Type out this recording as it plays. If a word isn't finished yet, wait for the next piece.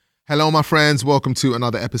Hello, my friends. Welcome to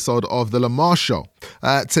another episode of The Lamar Show.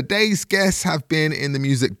 Today's guests have been in the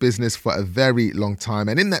music business for a very long time.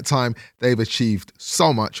 And in that time, they've achieved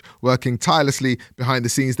so much, working tirelessly behind the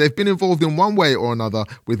scenes. They've been involved in one way or another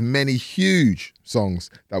with many huge songs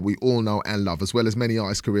that we all know and love, as well as many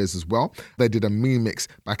artist careers as well. They did a mean mix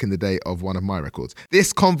back in the day of one of my records.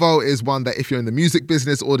 This convo is one that if you're in the music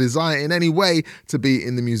business or desire in any way to be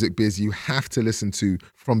in the music biz, you have to listen to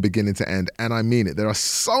from beginning to end. And I mean it. There are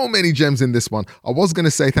so many gems in this one. I was going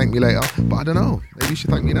to say thank me later, but I don't know. Maybe you should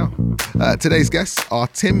thank me now. Today's guests are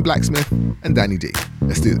Tim Blacksmith and Danny D.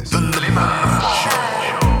 Let's do this.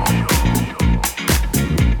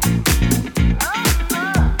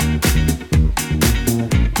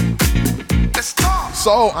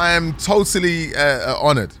 So I am totally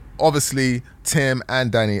honored. Obviously, Tim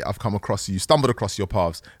and Danny, I've stumbled across your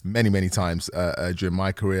paths many, many times during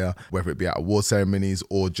my career, whether it be at award ceremonies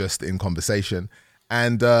or just in conversation.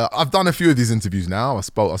 And I've done a few of these interviews now. I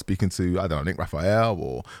was speaking to, I don't know, Nick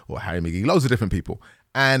Raphael or Harry McGee, loads of different people.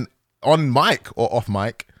 And on mic or off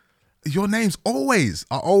mic, your names are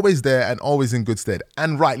always there and always in good stead,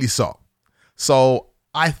 and rightly so. So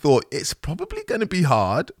I thought it's probably going to be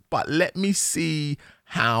hard, but let me see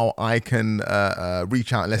how I can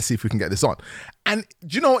reach out and let's see if we can get this on. And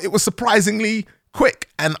it was surprisingly quick,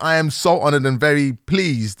 and I am so honored and very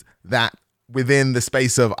pleased that within the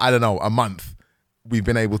space of, a month, we've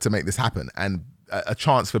been able to make this happen, and a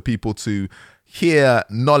chance for people to hear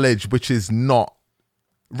knowledge which is not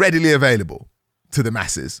readily available to the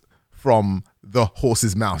masses from the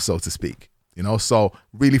horse's mouth, so to speak. So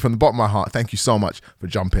really from the bottom of my heart, thank you so much for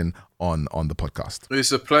jumping on the podcast.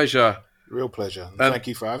 It's a pleasure. Real pleasure. Thank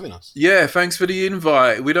you for having us. Yeah, thanks for the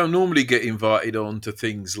invite. We don't normally get invited on to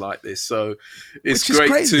things like this, so it's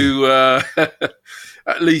great to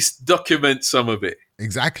at least document some of it.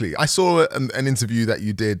 Exactly. I saw an interview that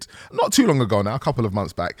you did not too long ago now, a couple of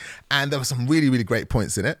months back, and there were some really, really great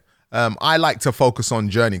points in it. I like to focus on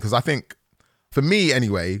journey because I think, for me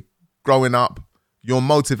anyway, growing up, you're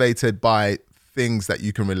motivated by things that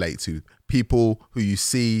you can relate to, people who you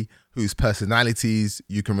see, whose personalities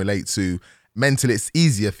you can relate to. Mentally, it's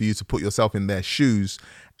easier for you to put yourself in their shoes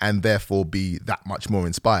and therefore be that much more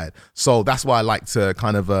inspired. So that's why I like to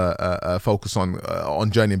kind of focus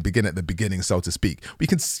on journey and begin at the beginning, so to speak. We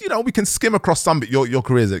can skim across some, but your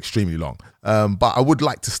career is extremely long. But I would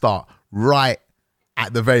like to start right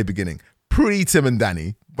at the very beginning, pre-Tim and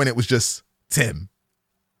Danny, when it was just Tim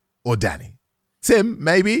or Danny. Tim,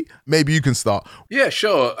 maybe you can start. Yeah,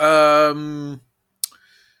 sure.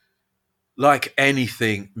 Like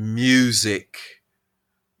anything, music,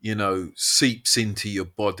 seeps into your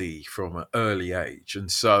body from an early age.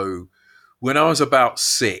 And so when I was about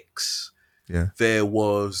 6, there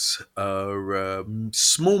was a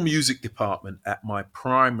small music department at my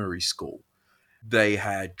primary school. They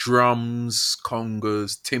had drums,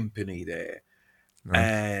 congas, timpani there. Nice.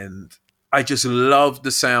 And I just loved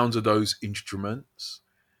the sounds of those instruments.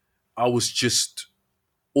 I was just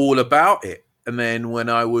all about it. And then when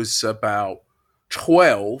I was about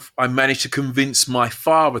 12, I managed to convince my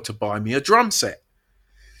father to buy me a drum set,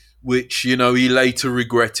 which, he later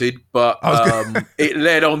regretted, but it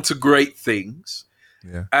led on to great things.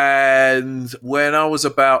 Yeah. And when I was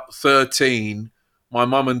about 13, my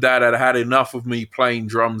mum and dad had had enough of me playing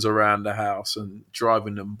drums around the house and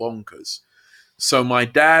driving them bonkers. So my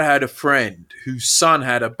dad had a friend whose son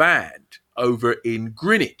had a band over in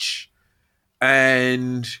Greenwich,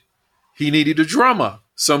 and he needed a drummer.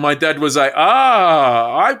 So my dad was like,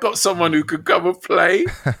 I've got someone who could come and play.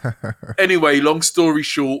 Anyway, long story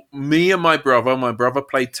short, me and my brother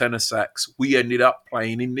played tenor sax. We ended up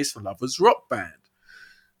playing in this lovers rock band.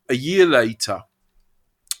 A year later,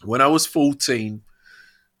 when I was 14,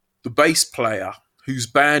 the bass player, whose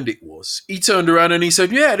band it was, he turned around and he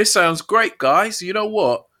said, yeah, this sounds great, guys. You know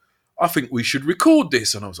what? I think we should record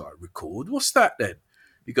this. And I was like, record? What's that then?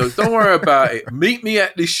 He goes, don't worry about it. Meet me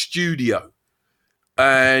at this studio.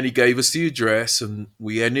 And he gave us the address, and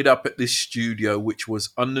we ended up at this studio, which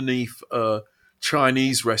was underneath a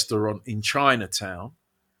Chinese restaurant in Chinatown.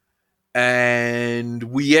 And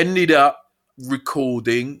we ended up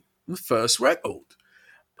recording the first record.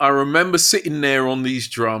 I remember sitting there on these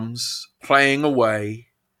drums, playing away,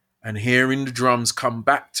 and hearing the drums come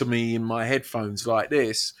back to me in my headphones like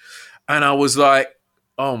this. And I was like,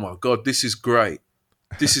 oh my God, this is great.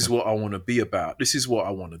 This is what I want to be about. This is what I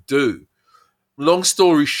want to do. Long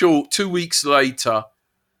story short, 2 weeks later,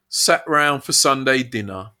 sat round for Sunday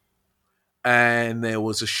dinner, and there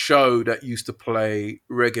was a show that used to play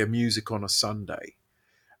reggae music on a Sunday.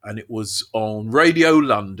 And it was on Radio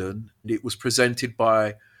London. It was presented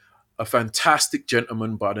by a fantastic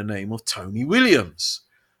gentleman by the name of Tony Williams.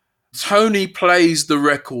 Tony plays the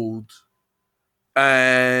record,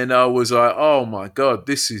 and I was like, oh my God,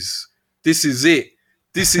 this is it.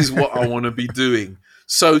 This is what I want to be doing.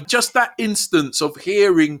 So just that instance of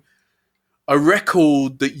hearing a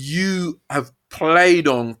record that you have played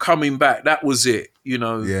on coming back, that was it, you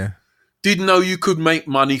know. Yeah. Didn't know you could make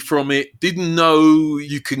money from it. Didn't know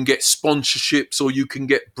you can get sponsorships or you can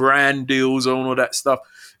get brand deals and all that stuff.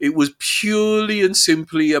 It was purely and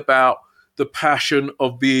simply about the passion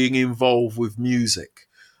of being involved with music.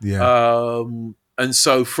 Yeah. And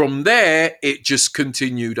so from there, it just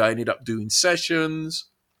continued. I ended up doing sessions.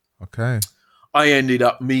 Okay. I ended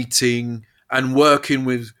up meeting and working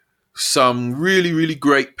with some really, really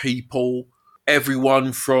great people.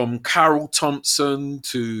 Everyone from Carol Thompson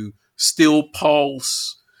to Steel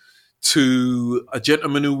Pulse to a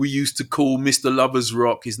gentleman who we used to call Mr. Lover's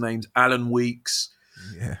Rock. His name's Alan Weeks.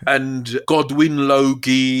 Yeah. And Godwin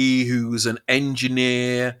Logie, who was an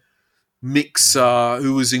engineer, mixer,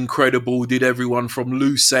 who was incredible, did everyone from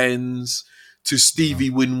Loose Ends to Stevie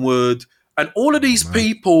Winwood. And all of these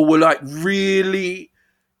people were like really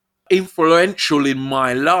influential in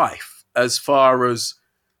my life as far as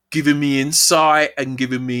giving me insight and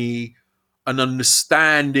giving me an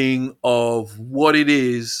understanding of what it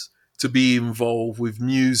is to be involved with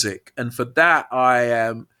music. And for that, I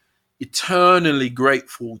am eternally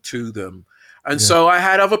grateful to them. And so I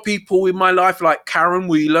had other people in my life like Karen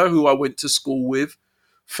Wheeler, who I went to school with,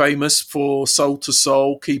 famous for Soul to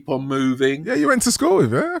Soul, Keep on Moving. Yeah, you went to school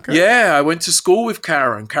with her? Okay. Yeah, I went to school with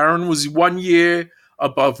Karen. Karen was 1 year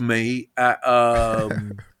above me at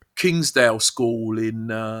Kingsdale School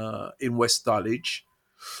in West Dulwich,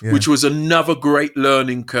 which was another great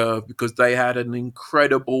learning curve because they had an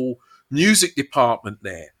incredible music department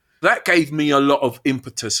there. That gave me a lot of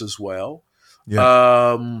impetus as well.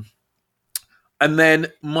 Yeah. And then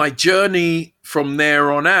my journey from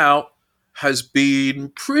there on out has been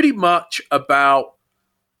pretty much about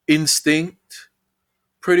instinct,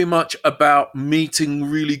 pretty much about meeting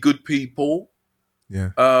really good people,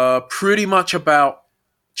 pretty much about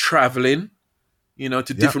traveling, you know,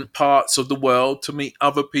 to different parts of the world to meet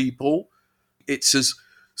other people. It's as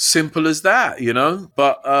simple as that, you know.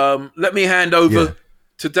 But let me hand over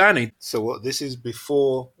to Danny. So what? This is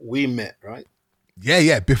before we met, right?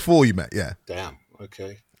 Yeah, before you met, yeah. Damn,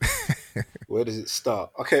 okay. Where does it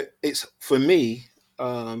start? Okay, it's for me,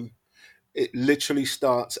 it literally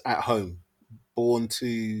starts at home. Born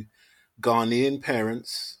to Ghanaian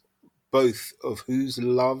parents, both of whose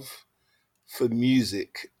love for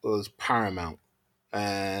music was paramount.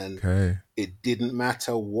 And it didn't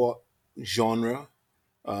matter what genre,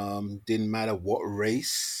 didn't matter what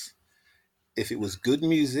race. If it was good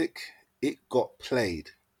music, it got played.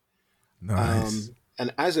 Nice.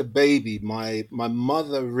 And as a baby, my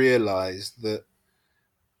mother realized that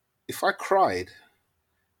if I cried,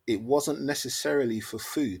 it wasn't necessarily for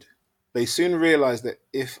food. They soon realized that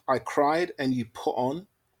if I cried and you put on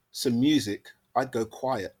some music, I'd go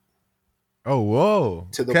quiet. Oh, whoa.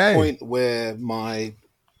 To the point where my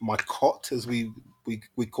cot, as we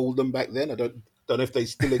called them back then, I don't know if they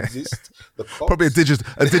still exist. The cots, probably a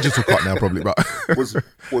digital cot now, probably, but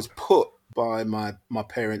was put by my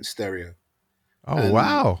parents' stereo. Oh, and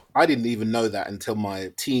wow. I didn't even know that until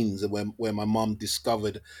my teens, where my mum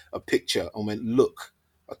discovered a picture and went, look,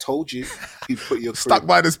 I told you put your stuck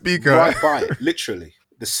by the speaker. Right by it, literally.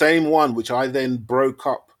 The same one which I then broke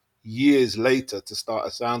up years later to start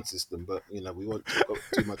a sound system, but you know, we won't talk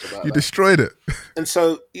too much about that. You destroyed it. And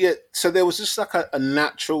so so there was just like a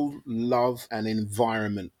natural love and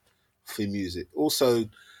environment for music. Also,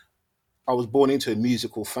 I was born into a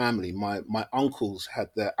musical family. My uncles had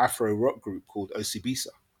their Afro rock group called Osibisa,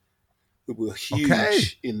 who were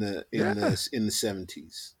huge in the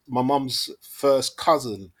 70s. My mum's first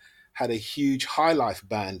cousin had a huge high life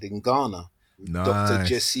band in Ghana. Nice. Dr.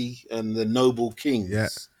 Jesse and the Noble Kings. Yeah.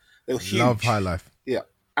 They were huge. Love high life. Yeah.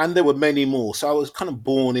 And there were many more. So I was kind of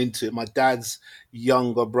born into it. My dad's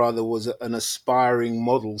younger brother was an aspiring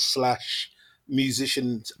model /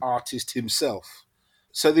 musician artist himself.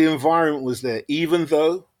 So the environment was there. Even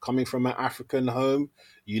though coming from an African home,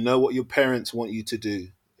 you know what your parents want you to do.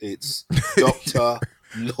 It's doctor,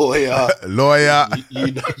 lawyer.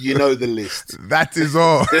 You know the list. That is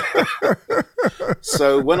all.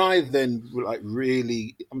 So when I then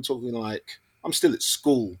I'm talking like, I'm still at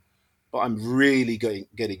school, but I'm really getting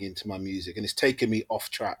into my music, and it's taken me off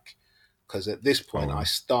track because at this point I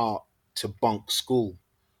start to bunk school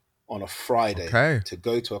on a Friday to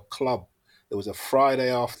go to a club. There was a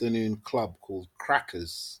Friday afternoon club called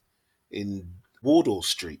Crackers in Wardour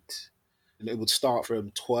Street. and it would start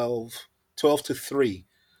from 12 to 3,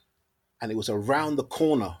 and it was around the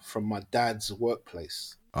corner from my dad's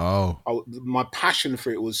workplace. Oh. My passion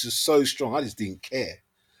for it was just so strong. I just didn't care.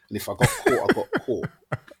 And if I got caught, I got caught.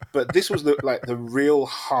 But this was the real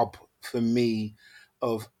hub for me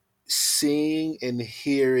of seeing and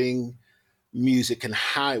hearing music and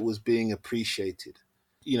how it was being appreciated.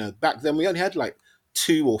 You know, back then we only had like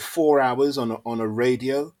 2 or 4 hours on a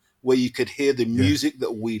radio where you could hear the music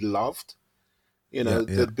that we loved. You know,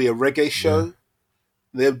 there'd be a reggae show,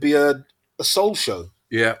 there'd be a soul show.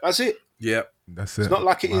 Yeah. That's it. Yeah. That's it. It's not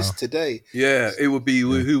like it is today. Yeah, it would be,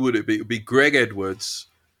 who would it be? It would be Greg Edwards.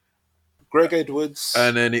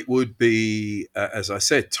 And then it would be, as I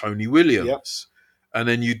said, Tony Williams. Yep. And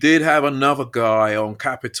then you did have another guy on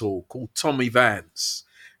Capitol called Tommy Vance.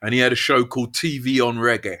 And he had a show called TV on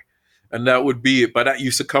Reggae. And that would be it. But that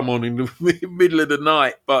used to come on in the middle of the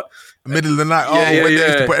night. Middle of the night? They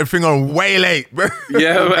used to put everything on way late.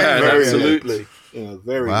 Yeah, man, absolutely. You know,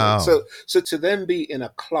 very late. So to then be in a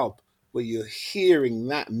club where you're hearing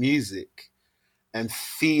that music and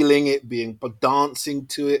feeling it, dancing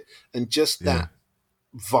to it, and just that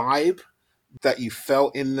vibe that you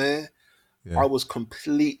felt in there, I was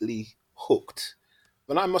completely hooked.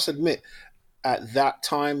 And I must admit, at that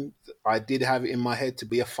time, I did have it in my head to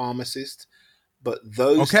be a pharmacist. But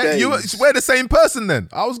those days... we're the same person then.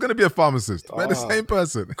 I was going to be a pharmacist. We're the same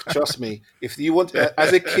person. Trust me. If you want,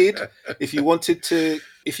 as a kid, if you wanted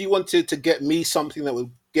to get me something that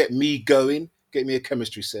would get me going, get me a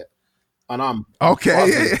chemistry set. And I'm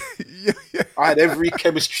okay. I had every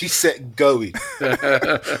chemistry set going.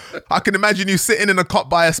 I can imagine you sitting in a cot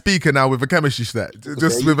by a speaker now with a chemistry set,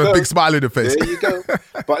 just with a big smile on the face. There you go.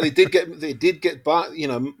 But they did get but you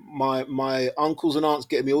know, my uncles and aunts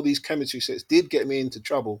getting me all these chemistry sets did get me into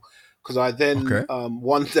trouble, because I then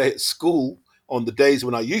one day at school, on the days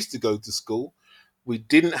when I used to go to school, we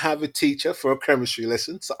didn't have a teacher for a chemistry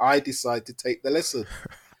lesson, so I decided to take the lesson.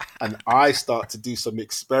 And I start to do some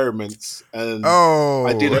experiments, and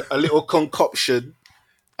I did a little concoction,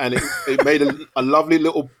 and it made a lovely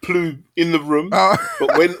little plume in the room.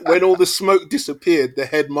 But when all the smoke disappeared, the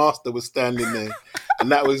headmaster was standing there,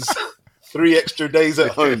 and that was 3 extra days at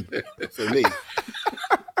home for me.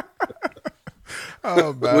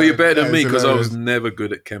 Oh, man. Well, you're better than me, because I was never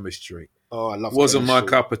good at chemistry. Oh, I loved it. Wasn't my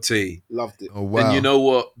cup of tea. Loved it. Oh, wow. And you know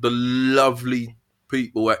what? The lovely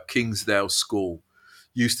people at Kingsdale School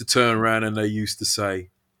used to turn around and they used to say,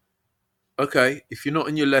 okay, if you're not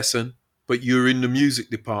in your lesson, but you're in the music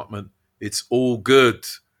department, it's all good.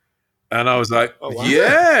 And I was like, wow.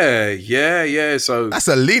 Yeah. So that's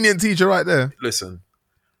a lenient teacher right there. Listen,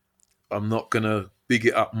 I'm not going to big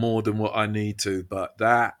it up more than what I need to, but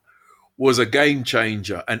that was a game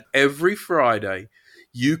changer. And every Friday,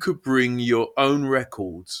 you could bring your own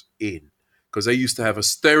records in, because they used to have a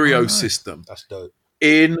stereo system. That's dope.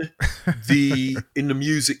 In the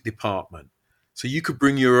music department. So you could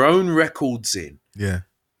bring your own records in. Yeah.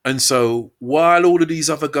 And so while all of these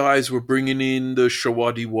other guys were bringing in the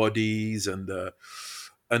Shawaddy Waddies and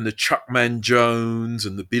the Chuckman Jones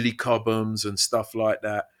and the Billy Cobhams and stuff like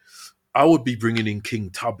that, I would be bringing in King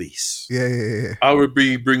Tubbies. Yeah. I would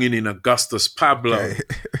be bringing in Augustus Pablo. Yeah.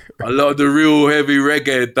 A lot of the real heavy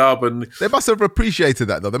reggae dub. And they must have appreciated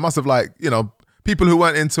that, though. They must have, people who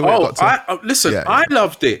weren't into it. I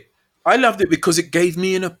loved it. I loved it because it gave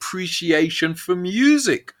me an appreciation for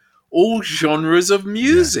music, all genres of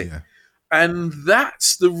music. Yeah. And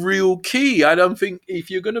that's the real key. I don't think if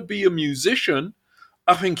you're going to be a musician,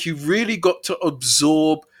 I think you've really got to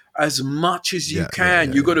absorb as much as you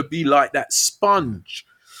can. You've got to be like that sponge.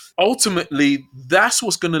 Ultimately, that's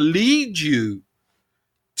what's going to lead you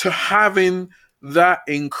to having that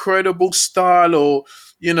incredible style, or,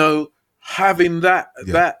 having that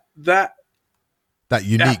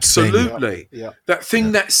unique absolutely thing. That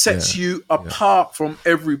thing that sets you apart from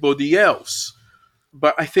everybody else.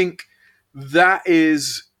 But I think that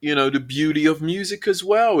is the beauty of music as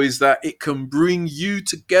well, is that it can bring you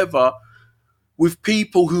together with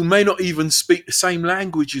people who may not even speak the same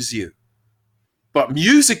language as you, but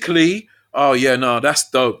musically, that's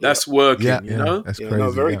dope. That's working. That's crazy. No,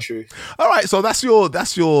 very true. All right, so that's your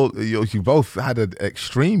you both had an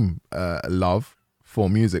extreme love for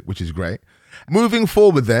music, which is great. Moving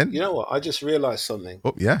forward, then, you know what? I just realized something.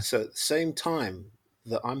 Oh yeah. So at the same time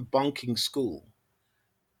that I'm bunking school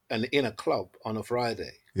and in a club on a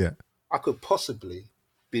Friday, I could possibly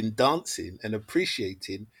been dancing and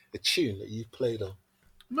appreciating a tune that you played on.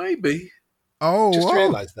 Maybe. Oh, Just wow.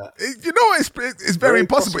 realised that. You know, it's very, Very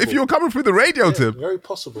possible. If possible. you were coming through the radio, Yeah, Tim, very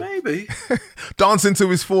possible. Maybe. dancing to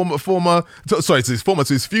his to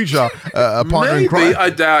his future partner in Maybe. crime. I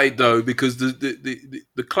doubt it, though, because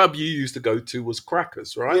the club you used to go to was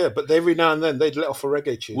Crackers, right? Yeah, but every now and then they'd let off a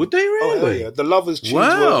reggae tune. Would they really? Oh, hell yeah. The Lovers tunes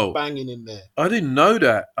were banging in there. I didn't know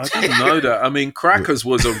that. I mean, Crackers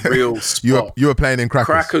was a real spot. You were playing in Crackers.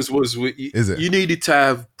 Crackers was... Is it? You needed to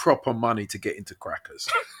have proper money to get into Crackers.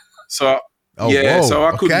 So... Oh, yeah, whoa, so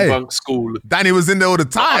I couldn't okay. bunk school. Danny was in there all the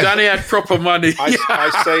time. Danny had proper money. I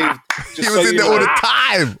saved. He was in there all the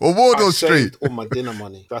time on Wardour Street. Saved all my dinner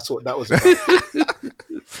money. That's what that was about.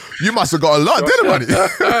 You must have got a lot of dinner money.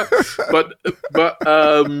 but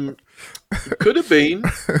could have been,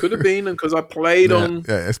 because I played on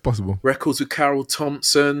it's possible. records with Carol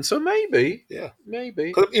Thompson, so maybe,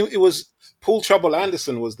 maybe. 'Cause it was Paul Trouble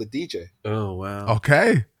Anderson was the DJ. Oh wow.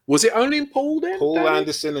 Okay. Was it only Paul then? Paul Danny?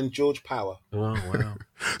 Anderson and George Power. Oh wow.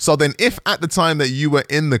 So then, if at the time that you were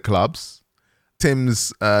in the clubs,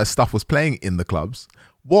 Tim's stuff was playing in the clubs,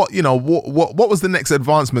 what was the next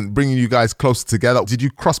advancement bringing you guys closer together? Did you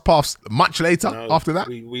cross paths much later after that?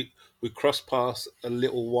 We crossed paths a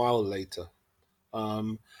little while later.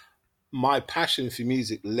 My passion for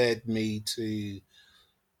music led me to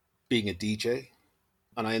being a DJ.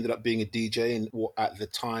 And I ended up being a DJ in what at the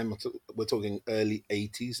time, we're talking early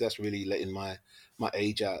 80s. That's really letting my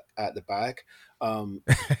age out the bag.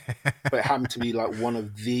 But it happened to be like one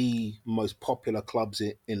of the most popular clubs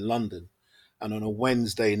in London. And on a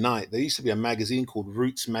Wednesday night, there used to be a magazine called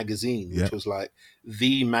Roots Magazine, which was like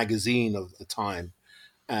the magazine of the time.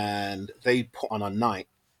 And they put on a night,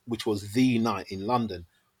 which was the night in London.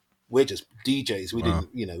 We're just DJs. We didn't,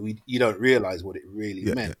 you don't realize what it really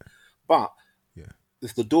meant. Yeah. But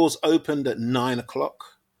if the doors opened at 9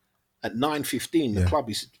 o'clock, at 9:15, the club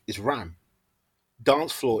is ram.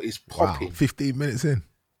 Dance floor is popping. Wow, 15 minutes in.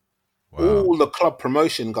 Wow. All the club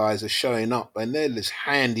promotion guys are showing up and they're just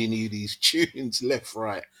handing you these tunes left,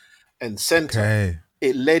 right, and center. Okay.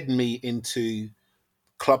 It led me into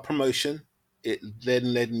club promotion. It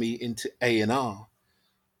then led me into A&R,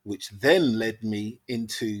 which then led me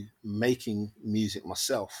into making music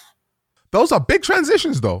myself. Those are big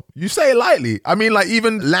transitions, though. You say it lightly. I mean, like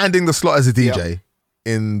even landing the slot as a DJ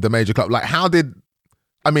in the major club. Like,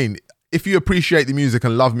 if you appreciate the music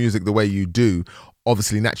and love music the way you do,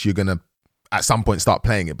 obviously, naturally, you're going to, at some point, start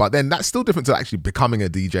playing it. But then that's still different to actually becoming a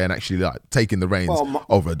DJ and actually like taking the reins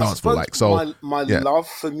over a dance floor. Like, so my love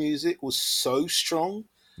for music was so strong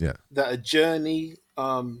that a journey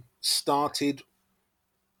started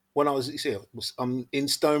when I was in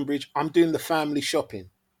Stonebridge. I'm doing the family shopping.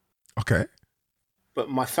 Okay. But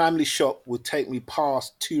my family shop would take me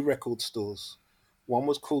past 2 record stores. One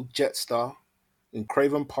was called Jetstar in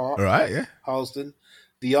Craven Park, Harlesden.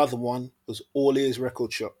 The other one was All Ears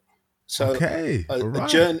Record Shop. So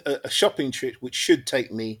a shopping trip, which should take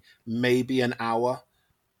me maybe an hour,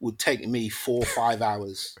 would take me 4 or 5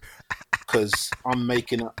 hours because I'm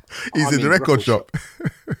making a... He's in the record shop.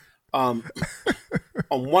 On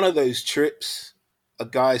one of those trips... a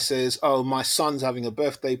guy says, "Oh, my son's having a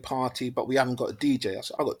birthday party, but we haven't got a DJ." I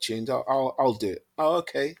said, "I got tunes. I'll do it." Oh,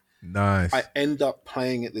 okay. Nice. I end up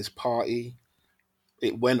playing at this party.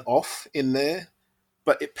 It went off in there,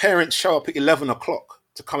 but parents show up at 11 o'clock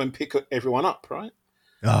to come and pick everyone up, right?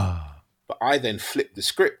 But I then flipped the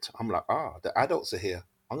script. I'm like, the adults are here.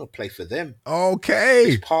 I'm gonna play for them. Okay.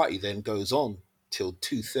 This party then goes on till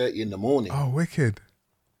 2:30 in the morning. Oh, wicked.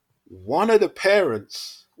 One of the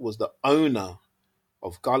parents was the owner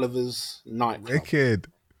of Gulliver's nightclub. Wicked.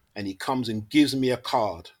 And he comes and gives me a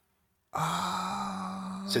card.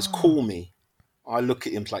 Says, "Call me." I look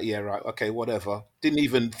at him like, yeah, right, okay, whatever. Didn't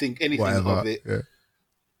even think anything of it. Yeah.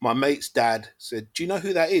 My mate's dad said, "Do you know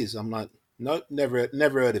who that is?" I'm like, "No, never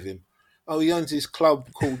heard of him." "Oh, he owns this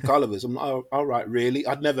club called Gulliver's." I'm like, "Oh, all right, really?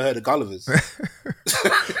 I'd never heard of Gulliver's."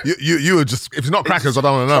 you were just, if it's not Crackers, I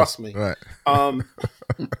don't want to know. Trust me. Right.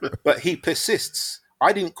 But he persists.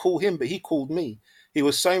 I didn't call him, but he called me. He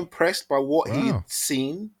was so impressed by what he had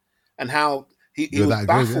seen and how he was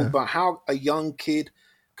baffled by how a young kid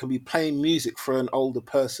can be playing music for an older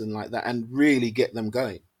person like that and really get them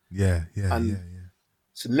going. Yeah.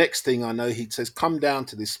 So next thing I know, he says, "Come down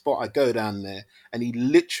to this spot." I go down there and he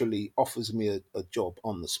literally offers me a job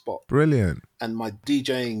on the spot. Brilliant. And my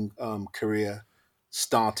DJing career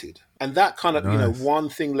started. And that kind of, one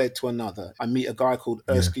thing led to another. I meet a guy called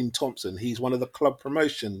Erskine Thompson. He's one of the club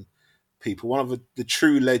promotion people, one of the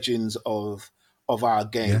true legends of our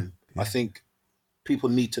game. I think people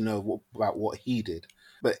need to know about what he did.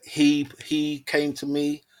 But he came to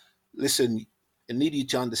me, "Listen, I need you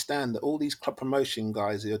to understand that all these club promotion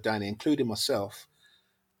guys here, Danny, including myself,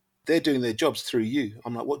 they're doing their jobs through you.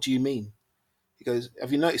 I'm like, what do you mean? He goes,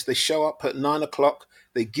 have you noticed they show up at 9 o'clock,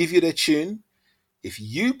 they give you their tune. If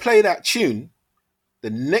you play that tune, the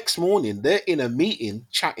next morning they're in a meeting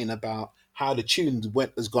chatting about how the tune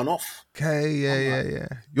has gone off. Okay, yeah.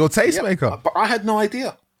 You're a tastemaker. Yeah, but I had no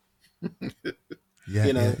idea. Yeah,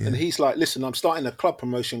 And he's like, listen, I'm starting a club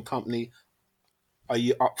promotion company. Are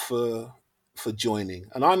you up for joining?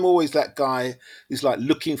 And I'm always that guy who's like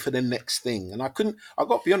looking for the next thing. And I got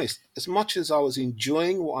to be honest, as much as I was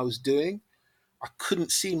enjoying what I was doing, I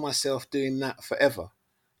couldn't see myself doing that forever.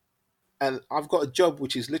 And I've got a job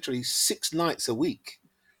which is literally 6 nights a week.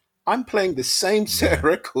 I'm playing the same set of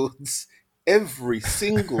records every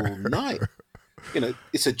single night.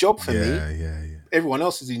 It's a job for me. Yeah. Everyone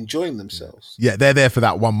else is enjoying themselves. Yeah, they're there for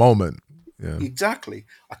that one moment. Yeah. Exactly.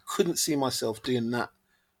 I couldn't see myself doing that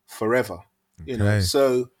forever. Okay.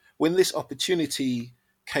 So when this opportunity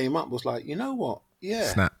came up, I was like, you know what?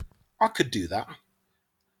 Yeah, Snap. I could do that.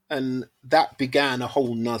 And that began a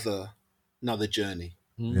whole nother journey.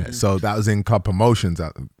 Yeah. So that was in club promotions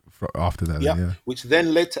after that. Yeah. Which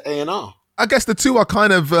then led to A&R. I guess the two are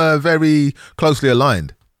kind of very closely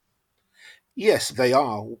aligned. Yes, they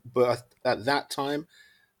are. But at that time,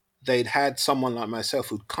 they'd had someone like myself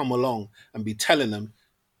who'd come along and be telling them,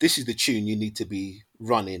 this is the tune you need to be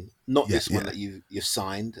running, not this one that you've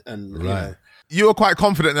signed. And you were quite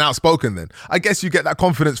confident and outspoken then. I guess you get that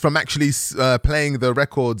confidence from actually playing the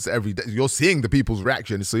records every day. You're seeing the people's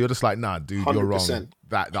reactions, so you're just like, nah, dude, 100%. You're wrong.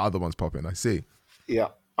 That the other one's popping. I see. Yeah.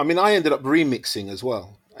 I mean, I ended up remixing as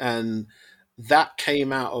well. And that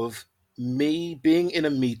came out of me being in a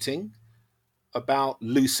meeting about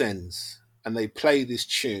loose ends. And they play this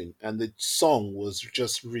tune and the song was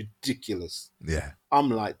just ridiculous. Yeah. I'm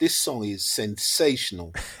like, this song is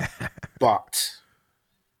sensational. And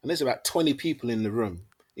there's about 20 people in the room,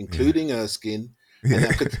 including Erskine. And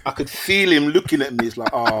I could feel him looking at me. He's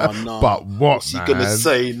like, oh no. But what's he gonna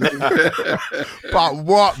say now? But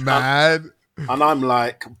what, man? And I'm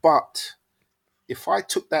like, but if I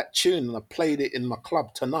took that tune and I played it in my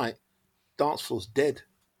club tonight, dance floor's dead.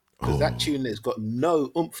 Because that tune has got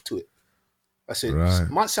no oomph to it. I said,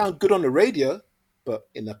 it might sound good on the radio, but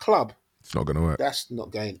in a club, it's not going to work. That's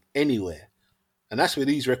not going anywhere. And that's where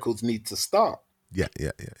these records need to start. Yeah.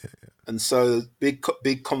 And so big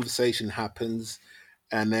conversation happens.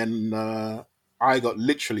 And then I got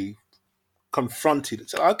literally confronted.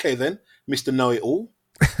 So, okay, then, Mr. Know-It-All,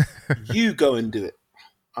 you go and do it.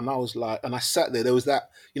 And I was like, and I sat there. There was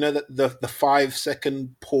that, the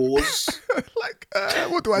 5-second pause.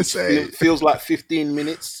 What do I say? It feels like 15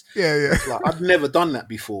 minutes. Yeah. Like, I've never done that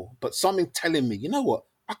before. But something telling me, you know what?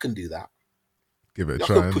 I can do that. Give it a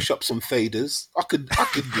try. I could push up some faders. I could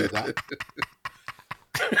do that.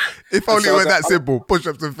 If only it were that simple. Push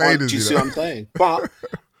up some faders. Do you see what I'm saying? But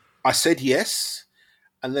I said yes.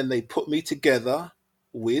 And then they put me together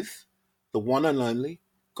with the one and only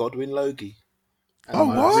Godwin Logie. And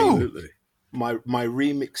my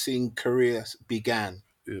remixing career began.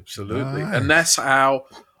 Absolutely. Nice. And that's how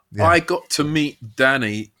I got to meet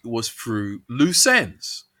Danny, was through Loose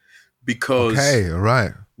Ends. Because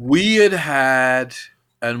we had,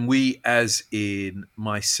 and we as in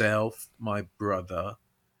myself, my brother,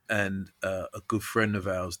 and a good friend of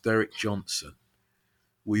ours, Derek Johnson,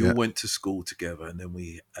 we all went to school together, and then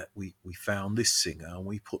we found this singer and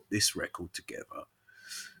we put this record together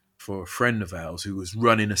for a friend of ours who was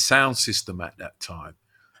running a sound system at that time.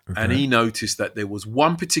 Okay. And he noticed that there was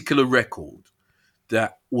one particular record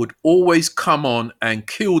that would always come on and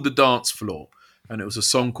kill the dance floor. And it was a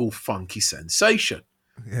song called Funky Sensation.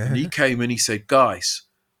 Yeah. And he came and he said, guys,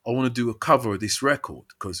 I want to do a cover of this record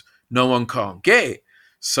because no one can't get it.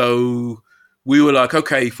 So we were like,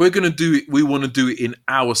 okay, if we're going to do it, we want to do it in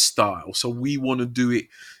our style. So we want to do it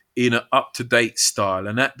in an up-to-date style.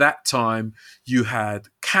 And at that time, you had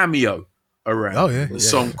Cameo around, a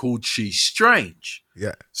song called She's Strange.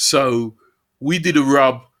 Yeah. So we did a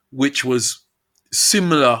rub which was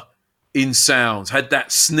similar in sounds, had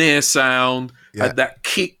that snare sound, had that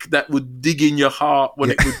kick that would dig in your heart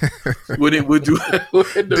when it would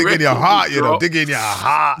dig in your heart, dig in your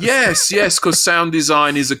heart. Yes, because sound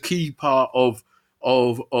design is a key part of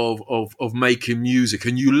making music,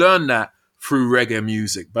 and you learn that through reggae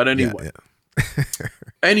music. But anyway,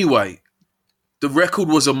 anyway, the record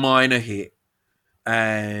was a minor hit,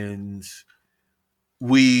 and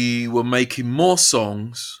we were making more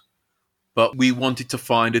songs, but we wanted to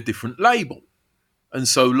find a different label. And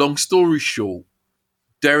so, long story short,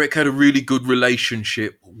 Derek had a really good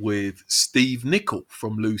relationship with Steve Nicol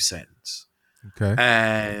from Loose Ends. Okay.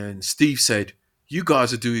 And Steve said, you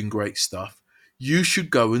guys are doing great stuff. You should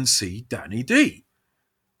go and see Danny D.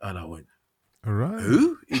 And I went, All right.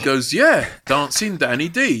 who? He goes, yeah, Dancing Danny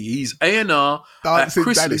D. He's A&R at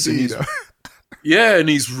Christmas. Danny D, yeah, and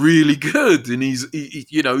he's really good. And he's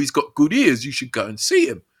got good ears. You should go and see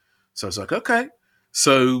him. So I was like, okay.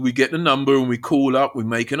 So we get the number and we call up. We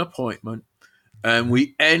make an appointment. And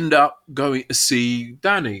we end up going to see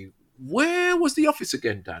Danny. Where was the office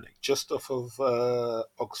again, Danny? Just off of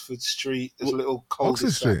Oxford Street. There's a little cul-de-sac.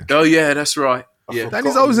 Oxford Street. Oh, yeah, that's right. Yeah.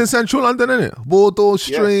 Danny's always in Central London, isn't it? Bordeaux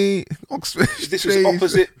Street, Oxford Street. This was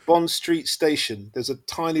opposite Bond Street Station. There's a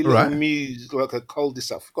tiny little mews, like a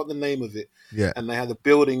cul-de-sac. I forgot the name of it. Yeah. And they had a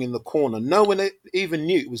building in the corner. No one even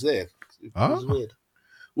knew it was there. It was weird.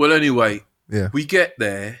 Well, anyway, yeah, we get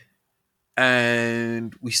there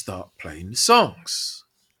and we start playing the songs.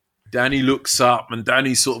 Danny looks up and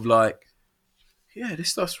Danny's sort of like, yeah, this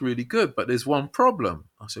stuff's really good, but there's one problem.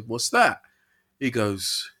 I said, what's that? He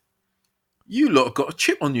goes, you lot have got a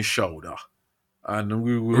chip on your shoulder. And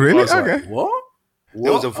we were really? Like, what?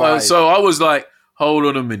 There was a vibe. So I was like, hold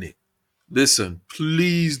on a minute. Listen,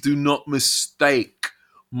 please do not mistake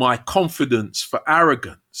my confidence for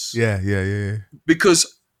arrogance. Yeah.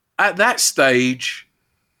 Because at that stage,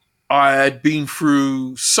 I had been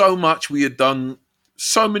through so much. We had done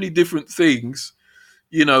so many different things.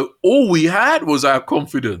 You know, all we had was our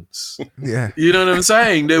confidence. Yeah. You know what I'm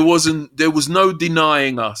saying? There was no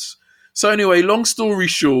denying us. So anyway, long story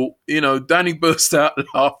short, Danny burst out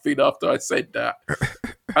laughing after I said that.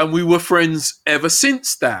 And we were friends ever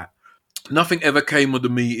since that. Nothing ever came of the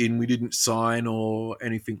meeting. We didn't sign or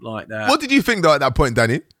anything like that. What did you think though at that point,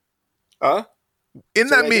 Danny? In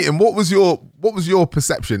that meeting, what was your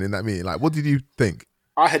perception in that meeting? Like, what did you think?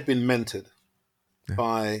 I had been mentored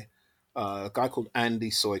by a guy called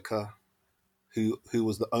Andy Soyka, who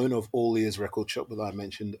was the owner of All Ears Record Shop that I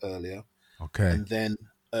mentioned earlier. Okay. And then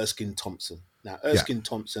Erskine Thompson. Now, Erskine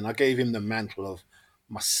Thompson, I gave him the mantle of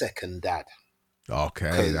my second dad.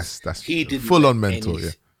 Okay, that's he didn't full on mentor.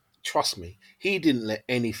 Yeah. Trust me, he didn't let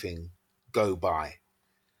anything go by.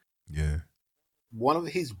 Yeah. One of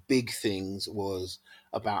his big things was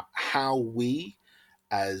about how we,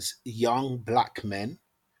 as young black men,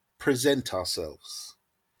 present ourselves.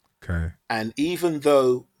 Okay. And even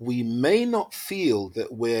though we may not feel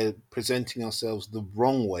that we're presenting ourselves the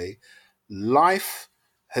wrong way, life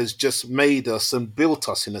has just made us and built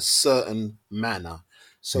us in a certain manner.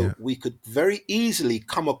 So we could very easily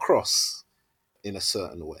come across in a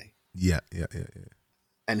certain way. Yeah.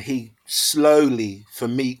 And he slowly, for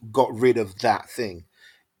me, got rid of that thing.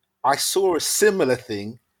 I saw a similar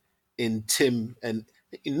thing in Tim, and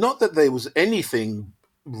not that there was anything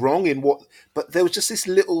wrong in what, but there was just this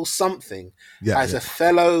little something. As a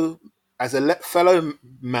fellow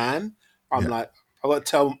man, I'm like, I've got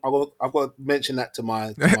to mention that to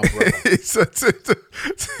my brother.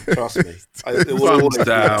 Trust me. It was thumbs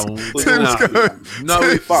down.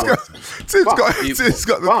 Tim's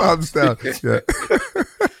got the thumbs down. Yeah.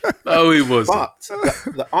 No, he wasn't.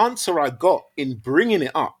 But the answer I got in bringing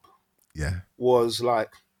it up was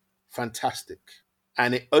like fantastic.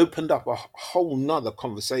 And it opened up a whole nother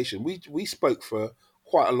conversation. We spoke for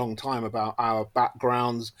quite a long time about our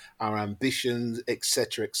backgrounds, our ambitions,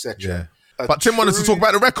 etc., etc. Yeah. But Tim wanted to talk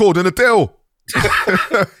about the record and the deal.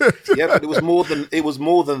 Yeah, but it was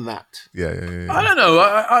more than that. Yeah. I don't know.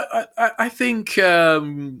 I think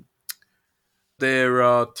there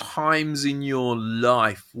are times in your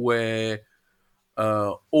life where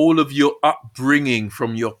all of your upbringing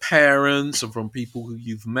from your parents and from people who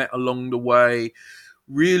you've met along the way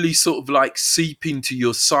really sort of like seep into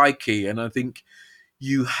your psyche. And I think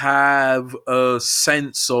you have a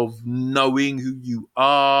sense of knowing who you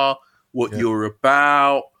are, what you're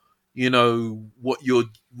about, what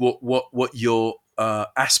your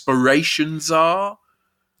aspirations are.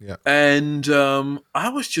 Yeah. And I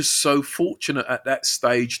was just so fortunate at that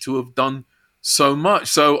stage to have done so much.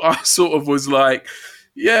 So I sort of was like,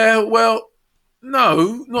 yeah, well,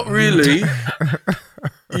 no, not really.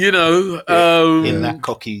 In that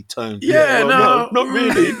cocky tone. Yeah, no, not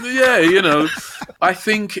really. Yeah, I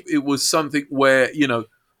think it was something where,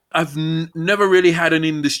 I've never really had an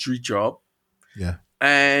industry job. Yeah.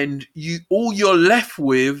 And all you're left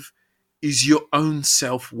with is your own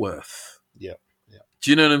self-worth. Yeah. Do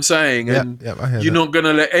you know what I'm saying? And I hear you're that. not going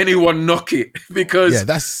to let anyone knock it because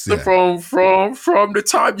from the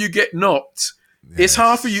time you get knocked, it's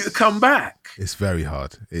hard for you to come back. It's very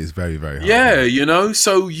hard. It is very, very hard. Yeah,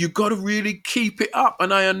 so you got to really keep it up.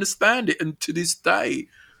 And I understand it. And to this day,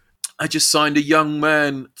 I just signed a young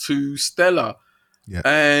man to Stella. Yeah.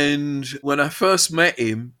 And when I first met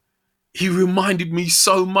him, he reminded me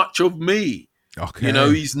so much of me. Okay. You know,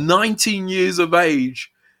 he's 19 years of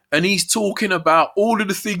age and he's talking about all of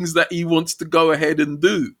the things that he wants to go ahead and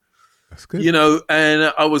do. That's good. You know,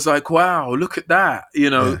 and I was like, wow, look at that. You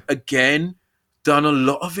know, again, done a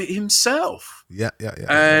lot of it himself. Yeah.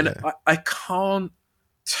 And I can't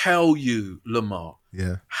tell you, Lamar,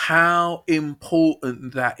 how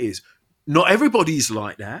important that is. Not everybody's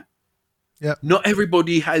like that. Yeah. Not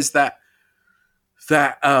everybody has that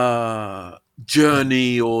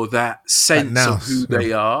journey or that sense of who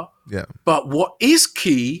they are. Yeah. But what is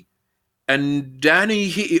key, and Danny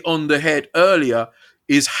hit it on the head earlier,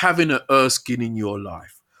 is having a Erskine in your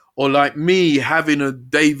life. Or like me, having a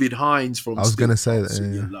David Hines from I was going to say that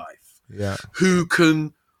in your life. Yeah. Who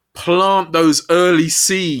can plant those early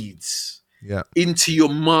seeds into your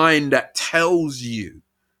mind that tells you,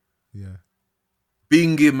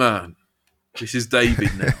 Bingy man. This is David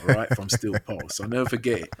now, right? From Still Pulse. I'll never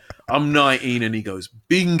forget it. I'm 19 and he goes,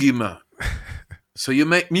 Bingy man. So you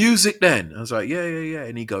make music then? I was like, yeah.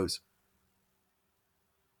 And he goes,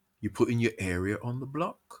 you putting your area on the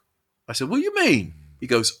block? I said, what do you mean? He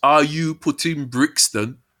goes, are you putting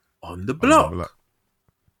Brixton on the block?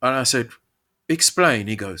 And I said, explain.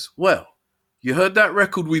 He goes, well, you heard that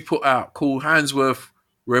record we put out called Handsworth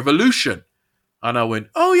Revolution? And I went,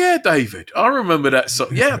 oh yeah, David, I remember that song.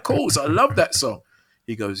 Yeah, of course, I love that song.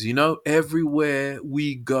 He goes, you know, everywhere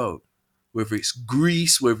we go, whether it's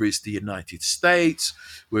Greece, whether it's the United States,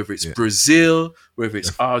 whether it's Brazil, whether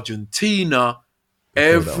it's Argentina,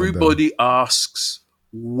 everybody asks,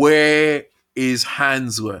 where is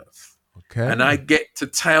Handsworth? Okay. And I get to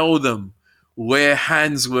tell them where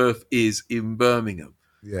Handsworth is in Birmingham.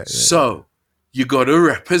 So you got to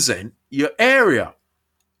represent your area.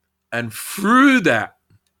 And through that,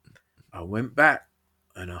 I went back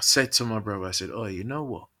and I said to my brother, I said, oh, you know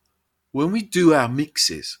what? When we do our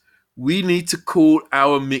mixes, we need to call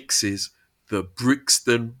our mixes the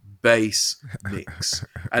Brixton Bass Mix.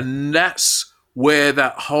 And that's where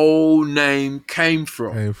that whole name came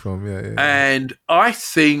from. And I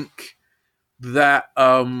think that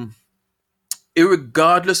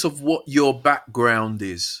irregardless of what your background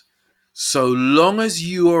is, so long as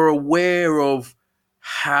you are aware of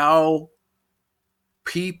how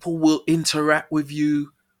people will interact with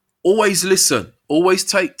you, always listen, always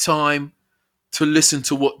take time to listen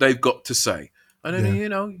to what they've got to say. And then, you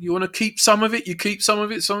know, you want to keep some of it, you keep some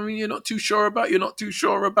of it, something you're not too sure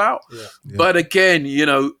about, But again, you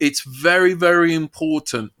know, it's very, very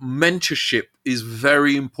important. Mentorship is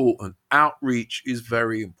very important. Outreach is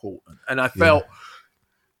very important. And I felt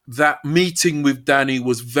that meeting with Danny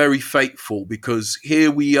was very fateful because here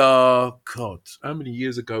we are, God, how many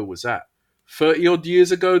years ago was that? 30 odd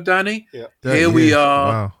years ago, Danny? Yeah. Here we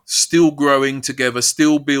are, still growing together,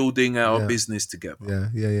 still building our business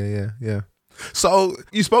together. Yeah. So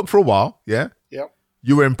you spoke for a while, yeah? Yep.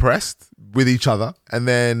 You were impressed with each other. And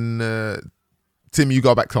then, Tim, you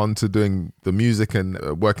got back on to doing the music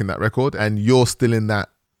and working that record. And you're still in that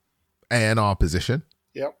A&R position.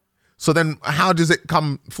 Yep. So then how does it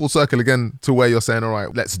come full circle again to where you're saying, all right,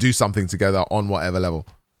 let's do something together on whatever level?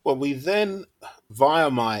 Well, we then, via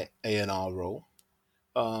my A&R role,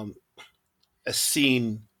 a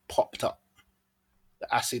scene popped up.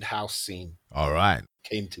 The acid house scene. All right.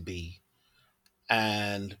 Came to be.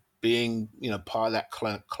 And being, you know, part of that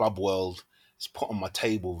club world is put on my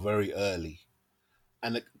table very early.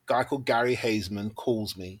 And a guy called Gary Hazeman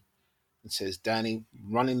calls me and says, Danny,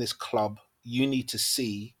 running this club, you need to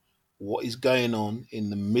see what is going on in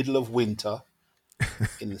the middle of winter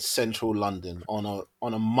in central London on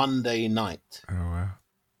a Monday night. Oh wow!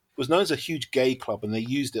 It was known as a huge gay club, and they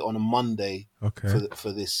used it on a Monday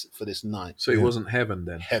for this night. So it wasn't Heaven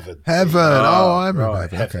then. Heaven. Oh, I remember.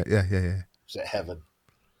 Right. Heaven. Okay. Yeah. It was at Heaven,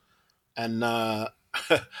 and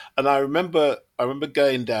and I remember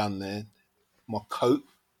going down there, my coat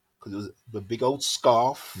because it was a big old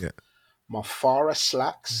scarf. Yeah. My Farah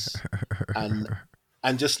slacks and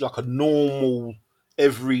just like a normal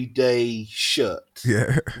everyday shirt.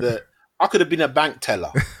 Yeah. That I could have been a bank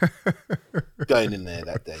teller going in there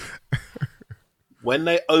that day. When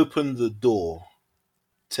they opened the door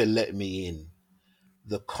to let me in,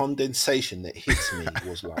 the condensation that hits me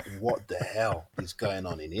was like, what the hell is going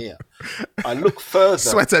on in here? I look further,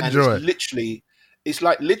 sweat and joy. It's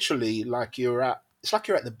literally like you're at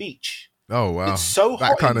the beach. Oh wow! It's so that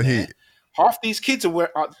hot kind of there. heat. Half these kids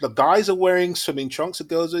the guys are wearing swimming trunks, the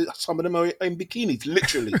girls some of them are in bikinis.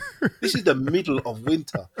 Literally, this is the middle of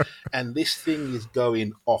winter, and this thing is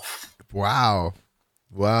going off. Wow.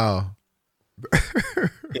 You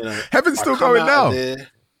know, Heaven's still going now.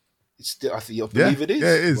 It's still, I think you'll believe it is.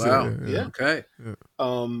 Yeah, it is. Wow. Yeah. Okay.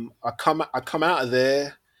 I come out of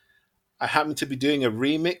there, I happened to be doing a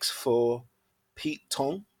remix for Pete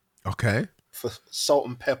Tong Okay. for Salt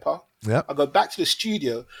and Pepper. Yeah. I go back to the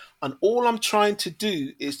studio, and all I'm trying to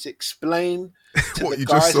do is to explain to What the you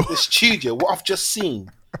just guys saw. at the studio what I've just seen.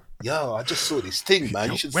 Yo, I just saw this thing,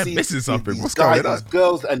 man. You should We're see missing something. these What's guys, going on? these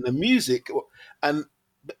girls, and the music. And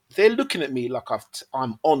they're looking at me like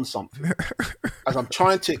I'm on something as I'm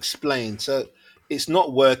trying to explain. So it's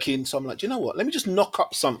not working. So I'm like, you know what? Let me just knock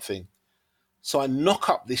up something. So I knock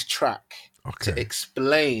up this track to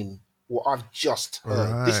explain what I've just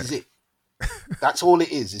heard. Right. This is it. That's all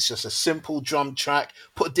it is. It's just a simple drum track.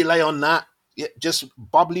 Put a delay on that. Yeah, just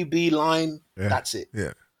bubbly B line. Yeah. That's it.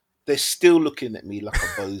 Yeah. They're still looking at me like a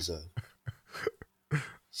bozo.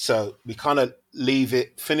 So we kind of leave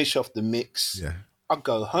it, finish off the mix. Yeah. I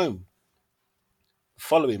go home.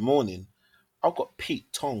 Following morning, I've got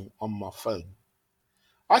Pete Tong on my phone.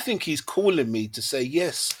 I think he's calling me to say,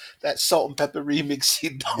 yes, that Salt and Pepper remix he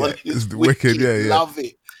done is wicked. Yeah. Love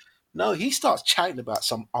it. No, he starts chatting about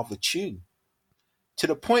some other tune. To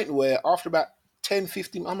the point where after about 10,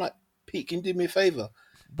 15, I'm like, Pete, can you do me a favor?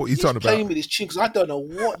 What are you talking about? Playing me this tune because I don't know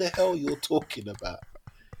what the hell you're talking about.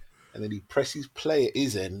 And then he presses play at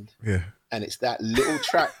his end. Yeah. And it's that little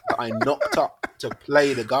track that I knocked up to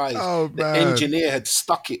play the guys. Oh, the man. engineer had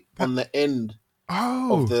stuck it on the end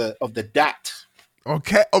of the DAT.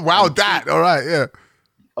 Okay. Oh, wow, DAT. All right, yeah.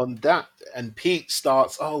 On that. And Pete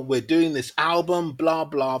starts, we're doing this album, blah,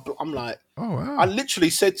 blah, blah. I'm like, oh, wow. I literally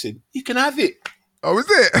said to him, you can have it. Oh, is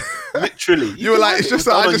it? Literally. You were like, it's just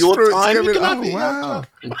that I just threw it together. You can have it. Wow.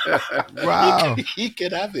 Wow. You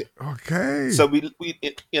can have it. Okay. So we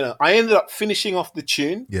I ended up finishing off the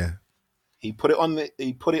tune. Yeah. He put it on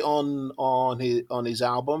his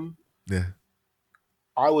album. Yeah.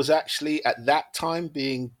 I was actually at that time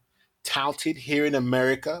being touted here in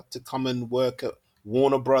America to come and work at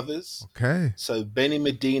Warner Brothers. Okay. So Benny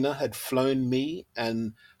Medina had flown me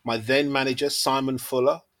and my then manager Simon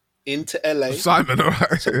Fuller into LA. Simon, all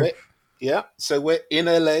right. So we're in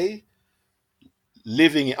LA,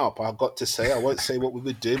 living it up. I've got to say, I won't say what we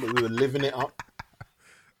were doing, but we were living it up.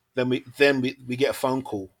 Then we get a phone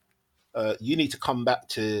call. You need to come back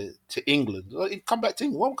to England. Come back to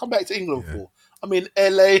England. What am I come back to England for? I'm in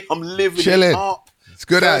LA. I'm living it up. It's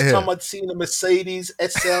good out here. First time I'd seen a Mercedes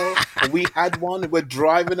SL, and we had one, and we're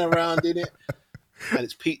driving around in it. And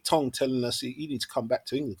it's Pete Tong telling us, you need to come back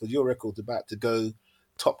to England because your record's about to go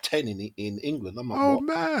top 10 in England. I'm like, oh, what?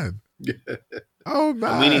 Man. Oh,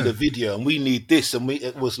 man. And we need a video, and we need this. And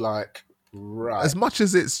it was like, right. As much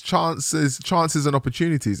as it's chances and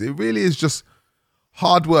opportunities, it really is just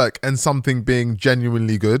hard work and something being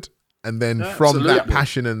genuinely good. And then from that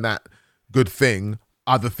passion and that good thing,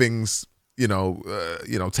 other things, come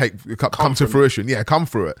to fruition. Yeah, come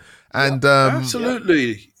through it. And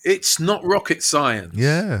absolutely. It's not rocket science.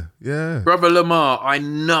 Yeah. Brother Lamar, I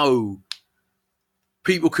know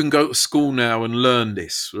people can go to school now and learn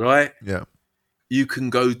this, right? Yeah. You can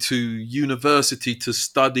go to university to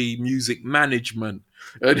study music management.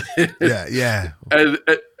 And, yeah. And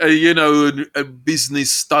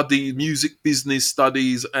business study, music business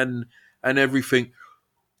studies and everything.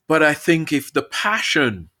 But I think if the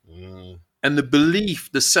passion and the belief,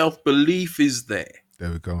 the self-belief is there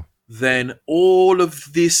we go. Then all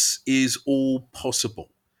of this is all possible.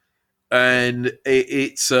 And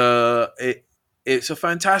it's a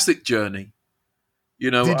fantastic journey.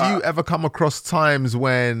 Did you ever come across times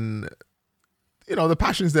when, the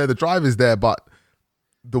passion's there, the drive is there, but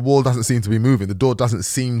the wall doesn't seem to be moving. The door doesn't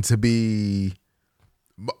seem to be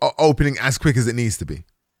opening as quick as it needs to be.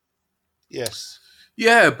 Yes.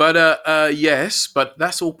 Yeah, but yes, but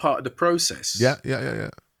that's all part of the process. Yeah.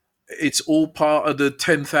 It's all part of the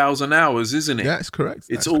 10,000 hours, isn't it? Yeah, it's correct.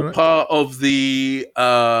 It's all part of the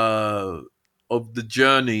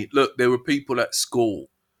journey. Look, there were people at school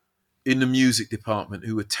in the music department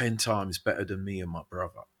who were 10 times better than me and my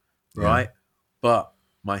brother, right? Yeah. But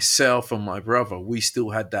myself and my brother, we still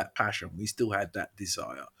had that passion. We still had that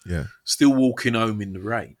desire. Yeah. Still walking home in the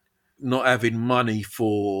rain, not having money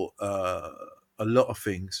for a lot of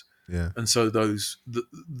things. Yeah. And so those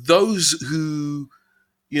who,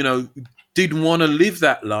 didn't want to live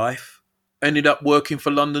that life ended up working for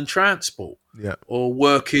London Transport. Yeah. Or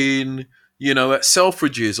working, at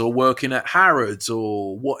Selfridges or working at Harrods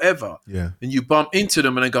or whatever. Yeah. And you bump into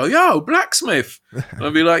them and they go, yo, Blacksmith. And I'll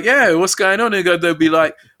be like, yeah, what's going on? And they'll be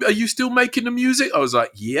like, are you still making the music? I was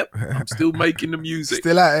like, yep, I'm still making the music.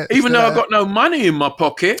 Still at it. Even though I got no money in my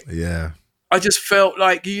pocket. Yeah. I just felt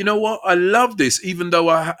like, you know what? I love this. Even though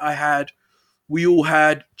we all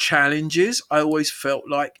had challenges, I always felt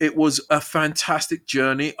like it was a fantastic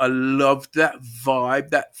journey. I loved that vibe,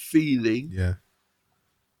 that feeling. Yeah.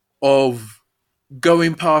 of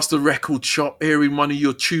going past the record shop, hearing one of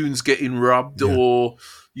your tunes getting rubbed, or,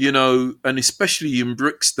 you know, and especially in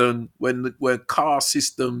Brixton where car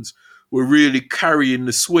systems were really carrying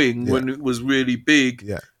the swing when it was really big.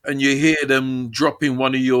 Yeah. And you hear them dropping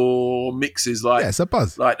one of your mixes like, it's a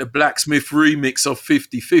buzz. Like the Blacksmith remix of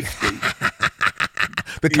 50/50.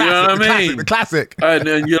 The classic, you know what I mean? The classic. And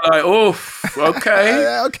then you're like, oh,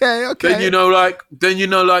 okay. okay. Then you know,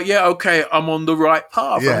 like, yeah, okay, I'm on the right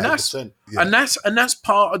path. Yeah. And that's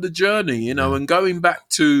part of the journey, you know, and going back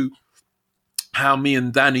to how me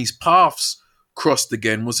and Danny's paths crossed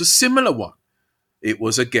again was a similar one. It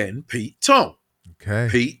was, again, Pete Tong. Okay.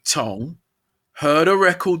 Pete Tong heard a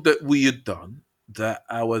record that we had done that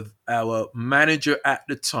our manager at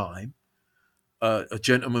the time, a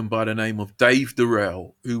gentleman by the name of Dave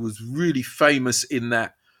Durrell, who was really famous in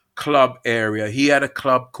that club area. He had a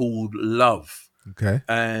club called Love. Okay.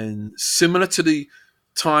 And similar to the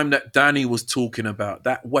time that Danny was talking about,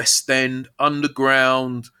 that West End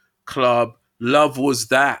underground club, Love was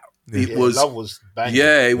that. Love was banging.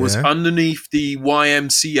 Yeah, it was underneath the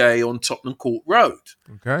YMCA on Tottenham Court Road.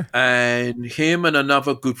 Okay. And him and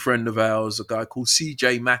another good friend of ours, a guy called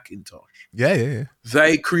CJ McIntosh. Yeah.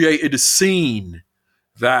 They created a scene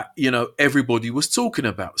that, you know, everybody was talking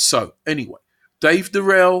about. So anyway, Dave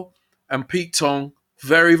Durrell and Pete Tong,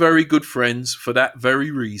 very, very good friends for that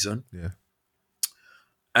very reason. Yeah.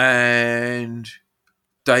 And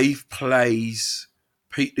Dave plays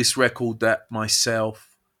Pete this record that myself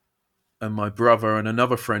and my brother and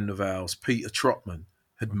another friend of ours, Peter Trotman,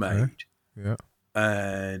 had made. Yeah.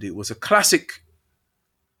 And it was a classic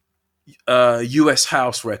US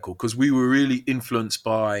house record because we were really influenced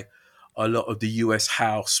by a lot of the US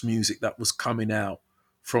house music that was coming out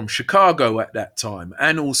from Chicago at that time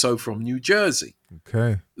and also from New Jersey.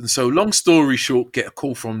 Okay. And so long story short, get a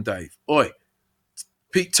call from Dave. Oi,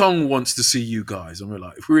 Pete Tong wants to see you guys. And we're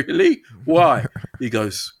like, really? Why? He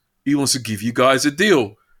goes, he wants to give you guys a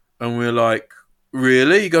deal. And we're like,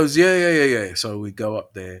 really? He goes, yeah. So we go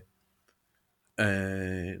up there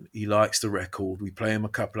and he likes the record. We play him a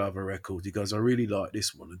couple other records. He goes, I really like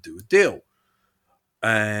this one, and do a deal.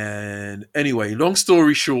 And anyway, long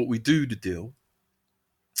story short, we do the deal.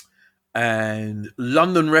 And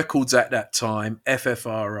London Records at that time,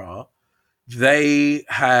 FFRR, they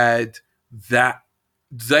had that,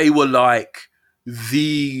 they were like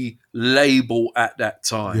the label at that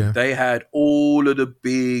time. Yeah. They had all of the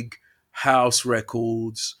big house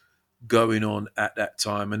records going on at that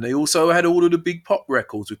time. And they also had all of the big pop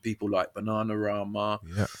records with people like Bananarama,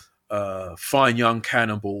 Fine Young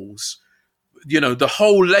Cannibals. You know, the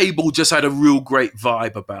whole label just had a real great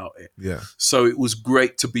vibe about it. Yeah. So it was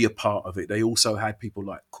great to be a part of it. They also had people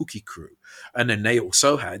like Cookie Crew. And then they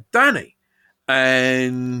also had Danny.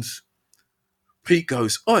 And Pete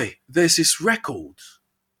goes, oi, there's this record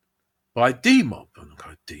by D-Mob. And I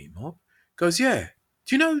go, D-Mob? Goes, yeah.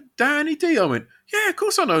 Do you know Danny D? I went, yeah, of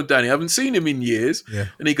course I know Danny. I haven't seen him in years. Yeah.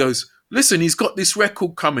 And he goes, listen, he's got this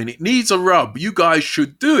record coming. It needs a rub. You guys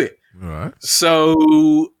should do it. All right.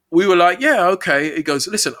 So we were like, yeah, okay. He goes,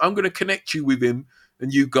 listen, I'm going to connect you with him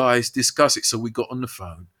and you guys discuss it. So we got on the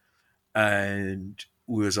phone and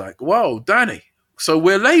we was like, wow, Danny, so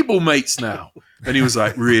we're label mates now. And he was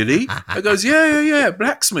like, really? I goes, yeah.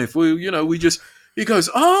 Blacksmith. He goes,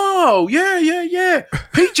 oh, yeah.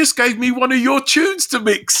 Pete just gave me one of your tunes to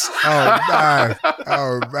mix.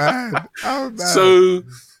 Oh, man. So,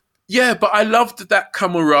 yeah, but I loved that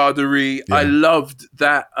camaraderie. Yeah. I loved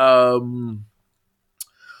that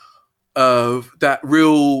that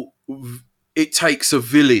real it takes a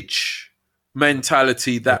village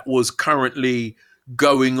mentality that was currently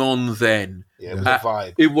going on then. Yeah, it was a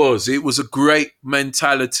vibe. It was a great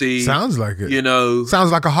mentality. Sounds like it. You know.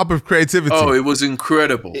 Sounds like a hub of creativity. Oh, it was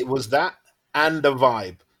incredible. It was that and the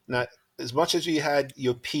vibe. Now, as much as you had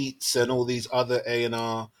your Pete's and all these other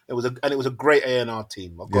A&R, it was a great A&R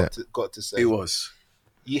team. I've got to say. It was.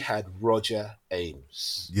 You had Roger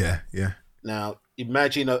Ames. Yeah. Now,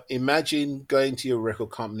 imagine going to your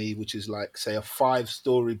record company, which is like, say, a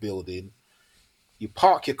 5-story building. You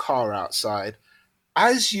park your car outside.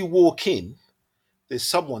 As you walk in, there's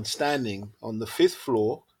someone standing on the 5th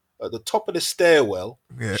floor at the top of the stairwell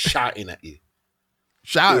shouting at you.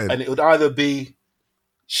 Shouting? And it would either be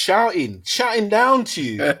shouting down to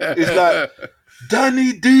you. It's like,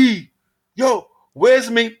 Danny D, yo, where's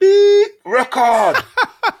me beep record?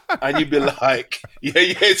 And you'd be like, yeah,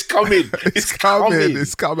 it's coming. It's coming.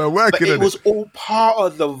 It's coming. Working. But it was all part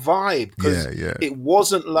of the vibe because yeah. it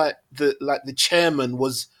wasn't like the chairman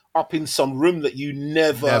was up in some room that you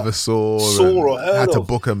never saw or heard had of. to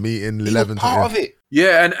book a meeting. He was part of it.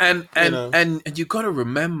 Yeah, and you got to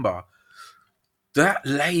remember that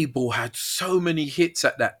label had so many hits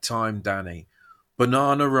at that time, Danny.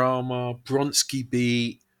 Bananarama, Bronski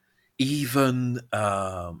Beat, even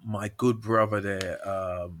my good brother there,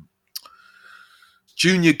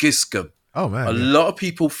 Junior Giscombe. Oh man, a lot of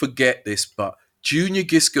people forget this, but Junior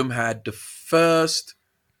Giscombe had the first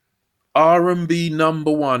R&B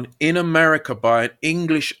 #1 in America by an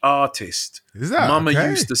English artist. Is that Mama okay?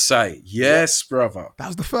 used to say, yes, brother. That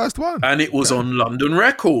was the first one. And it was on London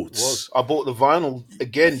Records. It was. I bought the vinyl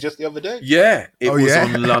again just the other day. Yeah, it was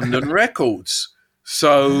on London Records.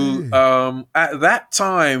 So at that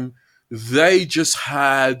time, they just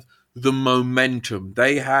had the momentum.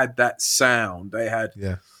 They had that sound. They had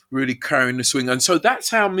really carrying the swing. And so that's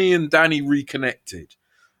how me and Danny reconnected.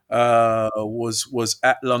 Was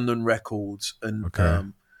at London Records, and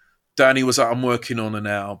Danny was like, I'm working on an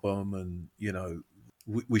album, and you know,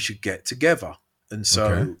 we should get together. And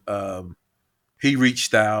so he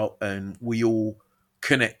reached out, and we all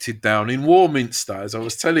connected down in Warminster, as I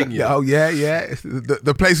was telling you. Oh yeah,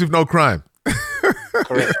 the place with no crime.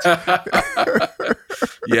 Correct.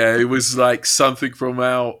 Yeah, it was like something from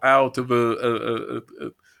out of a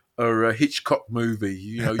Hitchcock movie.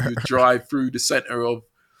 You know, you drive through the center of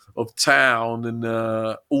town, and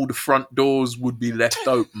all the front doors would be left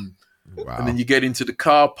open. Wow. And then you get into the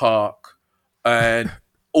car park, and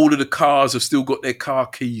all of the cars have still got their car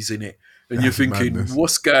keys in it. And you're thinking, madness.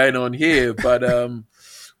 What's going on here? But it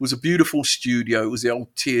was a beautiful studio. It was the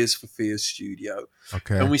old Tears for Fears studio.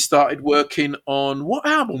 Okay. And we started working on, what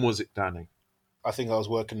album was it, Danny? I think I was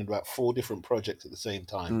working on about 4 different projects at the same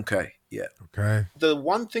time. Okay, yeah. Okay. The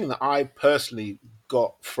one thing that I personally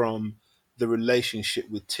got from the relationship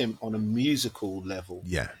with Tim on a musical level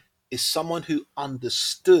is someone who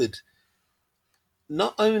understood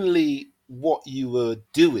not only what you were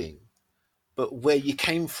doing, but where you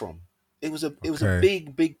came from. It was a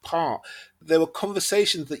big part. There were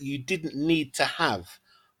conversations that you didn't need to have.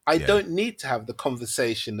 I don't need to have the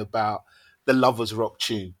conversation about the Lovers Rock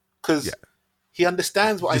tune, because he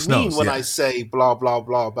understands what I mean when I say blah blah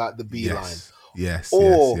blah about the B line,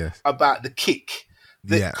 or about the kick.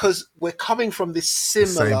 Because we're coming from this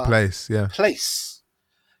similar place.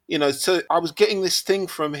 You know, so I was getting this thing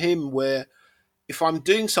from him where if I'm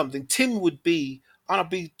doing something, Tim would be, and I'll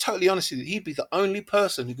be totally honest with you, he'd be the only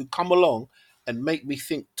person who could come along and make me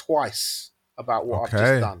think twice about what I've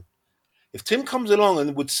just done. If Tim comes along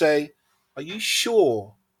and would say, are you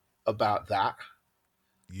sure about that?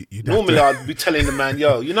 Normally I'd be telling the man,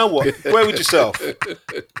 yo, you know what, where with yourself?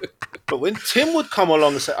 But when Tim would come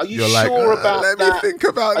along and say, are you sure about that? Let me think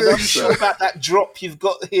about this. Are you sure about that drop you've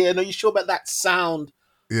got here? And are you sure about that sound?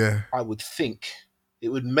 Yeah. I would think. It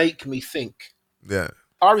would make me think. Yeah.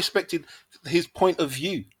 I respected his point of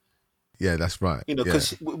view. Yeah, that's right. You know,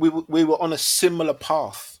 because we were on a similar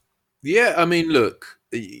path. Yeah, I mean, look,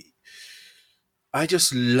 I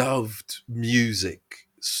just loved music,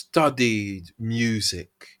 studied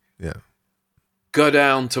music. Yeah. Go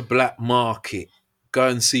down to Black Market, go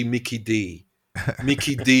and see Mickey D.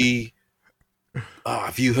 Mickey D,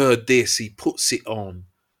 have you heard this? He puts it on,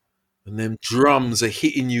 and them drums are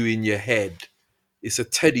hitting you in your head. It's a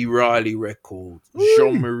Teddy Riley record.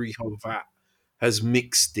 Jean-Marie Hovat has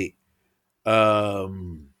mixed it.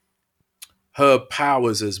 Herb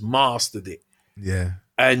Powers has mastered it. Yeah.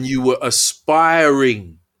 And you were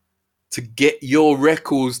aspiring to get your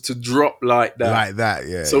records to drop like that. Like that,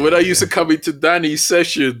 yeah. So when I used to come into Danny's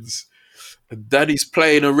sessions, and Danny's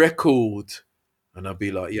playing a record, and I'd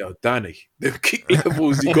be like, yo, Danny, the kick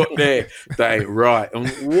levels you got there, that ain't right. And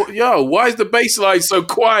why is the bass line so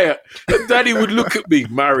quiet? And Danny would look at me,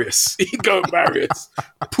 Marius. He'd go, Marius,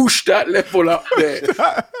 push that level up there.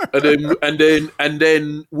 And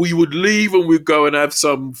then we would leave and we'd go and have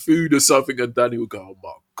some food or something, and Danny would go, oh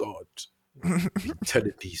my God, I've been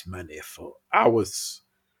telling these men here for hours.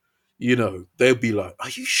 You know, they'll be like, are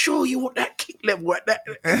you sure you want that kick level at that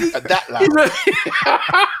level?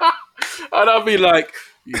 And I'll be like,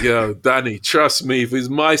 yo, Danny, trust me, if it's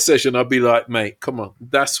my session, I'll be like, mate, come on,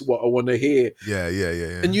 that's what I want to hear. Yeah.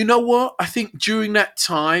 And you know what? I think during that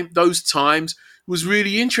time, those times, was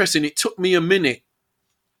really interesting. It took me a minute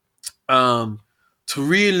to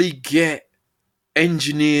really get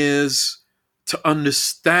engineers to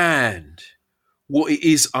understand what it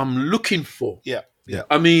is I'm looking for. Yeah.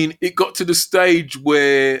 I mean, it got to the stage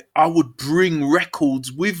where I would bring records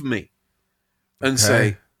with me and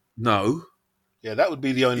say, no, Yeah, that would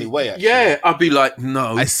be the only way, actually. Yeah, I'd be like,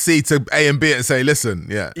 no. I see to A and B and say, listen,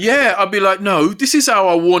 yeah. Yeah, I'd be like, no, this is how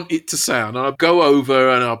I want it to sound. And I'd go over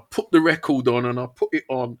and I'd put the record on and I'd put it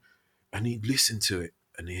on and he'd listen to it.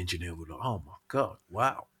 And the engineer would be like, oh my God,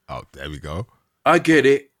 wow. Oh, there we go. I get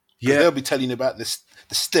it. Yeah. They'll be telling you about the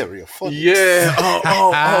stereophonics. Yeah.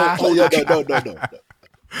 No.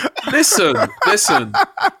 Listen.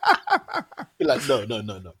 Be like, no,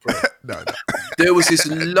 bro. No. There was this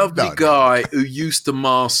lovely guy who used to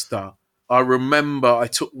master. I remember I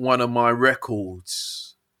took one of my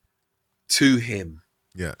records to him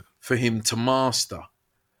for him to master.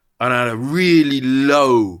 And I had a really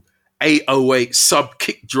low 808 sub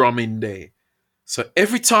kick drum in there. So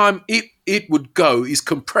every time it would go, his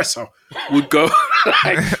compressor would go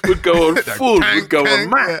would go on full, would go on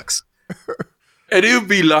max. And he would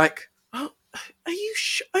be like, oh, are you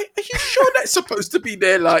sure that's supposed to be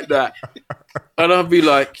there like that? And I'd be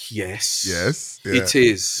like, yes, it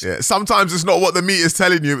is. Yeah. Sometimes it's not what the meter's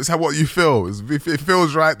telling you; it's what you feel. If it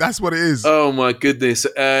feels right, that's what it is. Oh my goodness!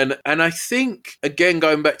 And I think again,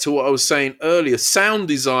 going back to what I was saying earlier, sound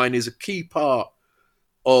design is a key part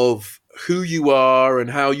of who you are and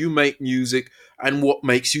how you make music and what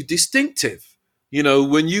makes you distinctive. You know,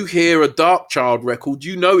 when you hear a Dark Child record,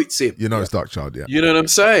 you know it's him. You know it's Dark Child, yeah. You know what I'm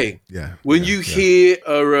saying? Yeah. When you hear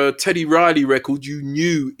a Teddy Riley record, you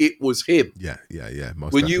knew it was him. Yeah.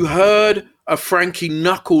 When you heard a Frankie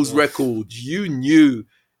Knuckles record, you knew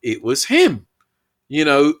it was him. You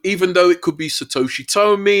know, even though it could be Satoshi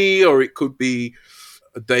Tomi or it could be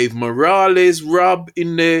Dave Morales rub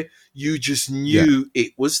in there, you just knew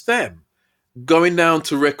it was them. Going down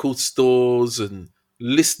to record stores and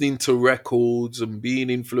listening to records and being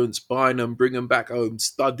influenced by them, bring them back home,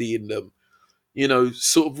 studying them, you know,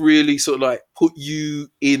 sort of really sort of like put you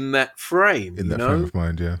in that frame. In that frame of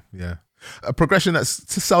mind, yeah. A progression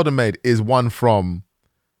that's seldom made is one from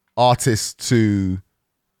artist to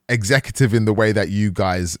executive in the way that you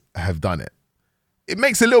guys have done it. It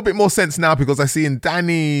makes a little bit more sense now because I see in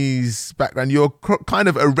Danny's background, you're kind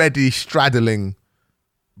of already straddling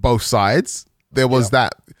both sides. There was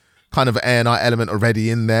that kind of A&R element already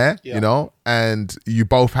in there, you know, and you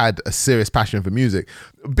both had a serious passion for music.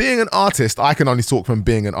 Being an artist, I can only talk from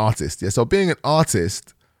being an artist. Yeah. So being an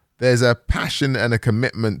artist, there's a passion and a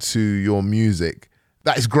commitment to your music.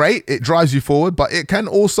 That is great. It drives you forward, but it can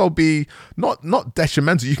also be not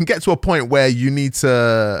detrimental. You can get to a point where you need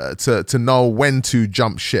to know when to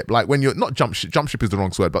jump ship. Like when you're not jump ship is the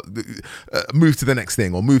wrong word, but move to the next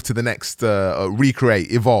thing or move to the next recreate,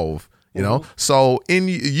 evolve. You know, so in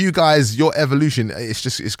you guys, your evolution,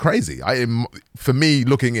 it's crazy. For me,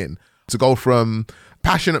 looking in, to go from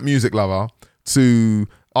passionate music lover to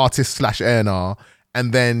artist / A&R,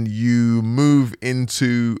 and then you move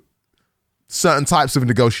into certain types of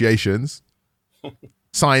negotiations,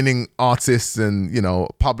 signing artists and, you know,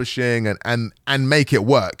 publishing and make it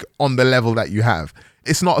work on the level that you have.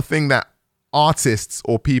 It's not a thing that artists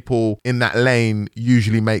or people in that lane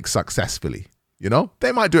usually make successfully. You know,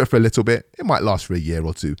 they might do it for a little bit. It might last for a year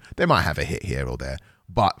or two. They might have a hit here or there.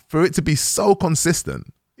 But for it to be so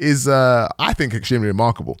consistent is, I think, extremely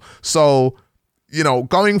remarkable. So, you know,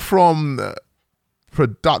 going from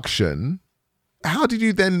production, how did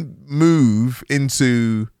you then move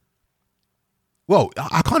into, well,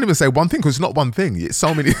 I can't even say one thing because it's not one thing. It's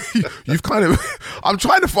so many. You've kind of, I'm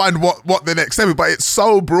trying to find what the next step is, but it's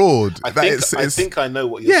so broad. I think I know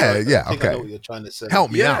what you're saying. Yeah, I know what you're trying to say. Help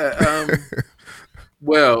me out.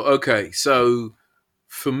 Well, okay. So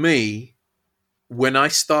for me, when I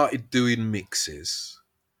started doing mixes,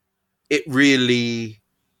 it really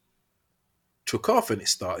took off and it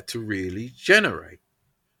started to really generate.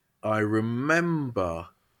 I remember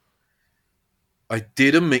I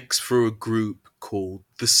did a mix for a group called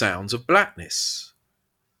The Sounds of Blackness.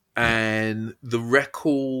 And the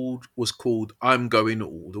record was called I'm Going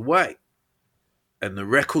All the Way. And the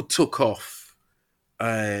record took off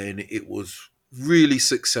and it was really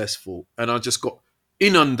successful. And I just got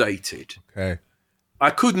inundated. Okay. I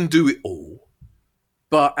couldn't do it all.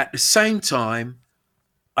 But at the same time,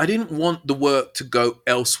 I didn't want the work to go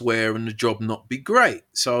elsewhere and the job not be great.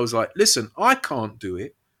 So I was like, listen, I can't do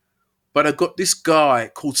it. But I got this guy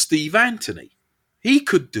called Steve Anthony. He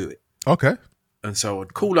could do it. Okay. And so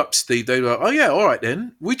I'd call up Steve. They'd be like, oh, yeah, all right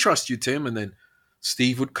then. We trust you, Tim. And then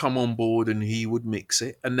Steve would come on board and he would mix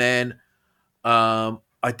it. And then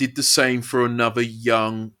I did the same for another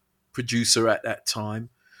young producer at that time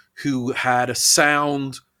who had a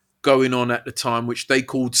sound going on at the time, which they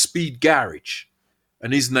called Speed Garage.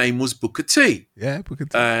 And his name was Booker T. Yeah, Booker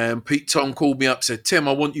T. And Pete Tong called me up, said, Tim,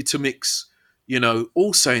 I want you to mix, you know,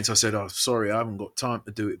 All Saints. I said, oh, sorry, I haven't got time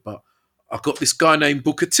to do it, but I got this guy named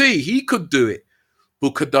Booker T. He could do it.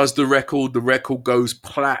 Booker does the record goes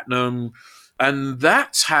platinum. And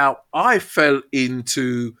that's how I fell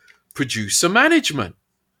into producer management.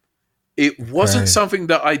 It wasn't something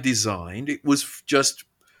that I designed. It was just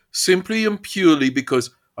simply and purely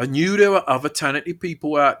because I knew there were other talented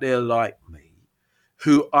people out there like me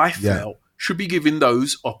who I felt should be given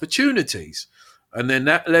those opportunities. And then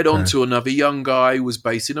that led on to another young guy who was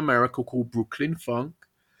based in America called Brooklyn Funk.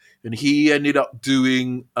 And he ended up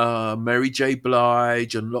doing Mary J.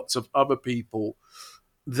 Blige and lots of other people.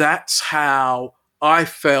 That's how I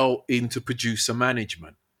fell into producer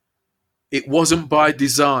management. It wasn't by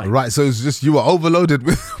design. Right, so it's just you were overloaded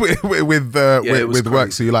with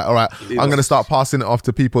work. So you're like, all right, I'm going to start passing it off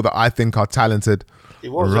to people that I think are talented. It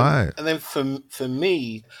was. Right. And then for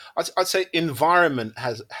me, I'd say environment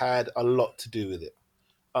has had a lot to do with it.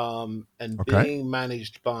 Being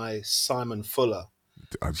managed by Simon Fuller.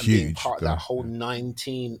 Huge. Being part of that whole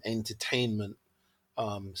 19 entertainment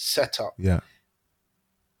setup. Yeah.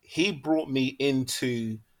 He brought me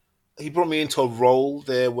into a role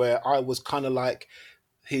there where I was kind of like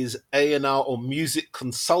his A&R or music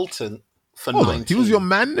consultant for 19. He was your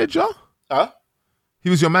manager? Huh? He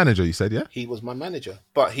was your manager, you said, yeah? He was my manager.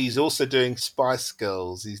 But he's also doing Spice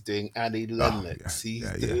Girls. He's doing Annie Lennox.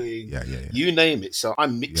 He's doing you name it. So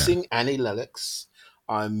I'm mixing Annie Lennox.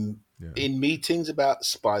 I'm in meetings about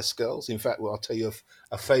Spice Girls. In fact, I'll tell you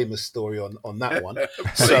a famous story on that one.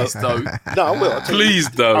 Please don't. No, I will. Please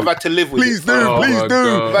don't. I've had to live with it. Please do.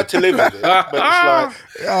 I've had to live with it. But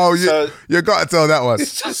it's like... you got to tell that one.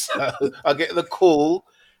 So I get the call,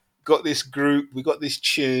 got this group, we got this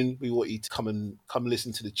tune, we want you to come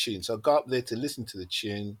listen to the tune. So I go up there to listen to the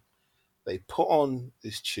tune. They put on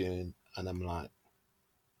this tune, and I'm like,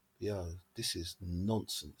 yo, this is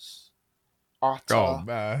nonsense. Utter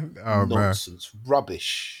nonsense.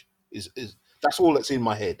 Rubbish. Is that's all that's in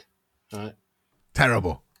my head. Right?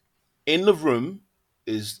 Terrible. In the room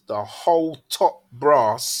is the whole top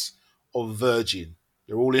brass of Virgin.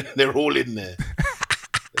 They're all in there.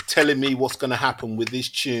 They're telling me what's gonna happen with this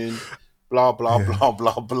tune, blah blah blah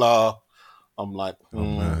blah blah. I'm like,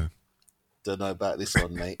 don't know about this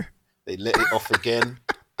one, mate. They let it off again.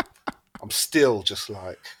 I'm still just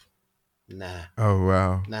like, nah. Oh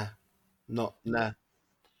wow. Nah.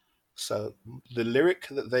 So the lyric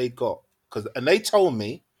that they got, and they told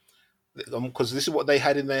me, because this is what they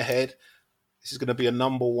had in their head, this is going to be a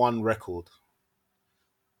number one record.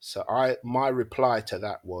 So my reply to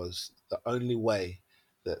that was, the only way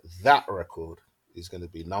that record is going to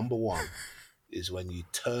be number one is when you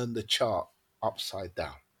turn the chart upside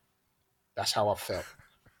down. That's how I felt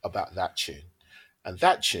about that tune. And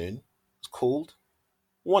that tune was called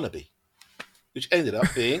Wannabe, which ended up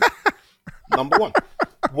being number one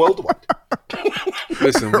worldwide.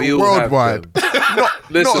 Listen, we all worldwide.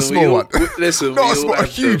 Have not a small one. Listen, not a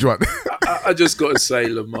huge one. I just got to say,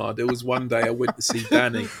 Lamar, there was one day I went to see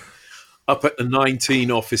Danny up at the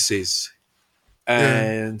 19 offices,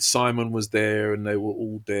 and Simon was there, and they were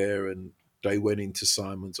all there, and they went into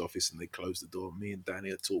Simon's office and they closed the door. Me and Danny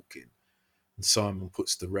are talking, and Simon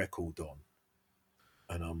puts the record on,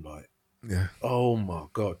 and I'm like, oh my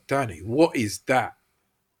God, Danny, what is that?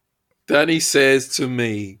 Danny says to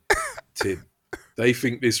me, Tim, they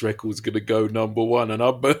think this record's going to go number one. And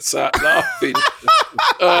I burst out laughing.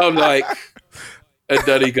 I'm like, and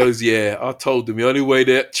Danny goes, yeah, I told them the only way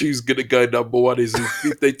that tune's going to go number one is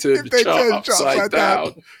if they turn the chart upside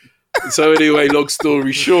down. So anyway, long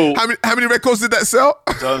story short. How many records did that sell?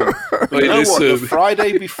 You know what? The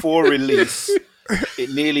Friday before release, it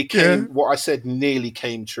nearly came, what I said nearly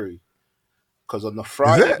came true. Because on the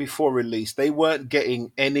Friday before release, they weren't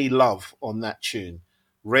getting any love on that tune.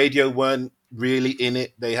 Radio weren't really in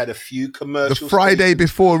it. They had a few commercials. The Friday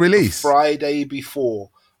before release? The Friday before.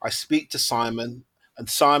 I speak to Simon, and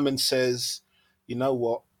Simon says, you know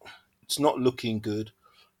what? It's not looking good.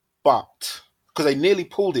 But, because they nearly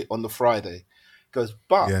pulled it on the Friday. He goes,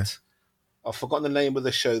 but, I've forgotten the name of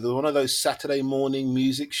the show. There was one of those Saturday morning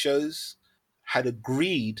music shows, had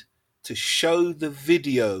agreed to show the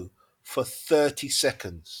video for 30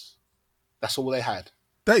 seconds. That's all they had.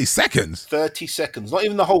 30 seconds? 30 seconds. Not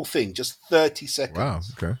even the whole thing, just 30 seconds. Wow,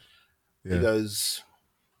 okay. Yeah. He goes,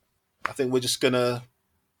 I think we're going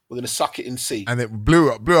to suck it and see. And it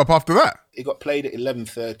blew up after that? It got played at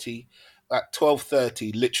 11:30. At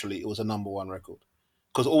 12:30, literally, it was a number one record.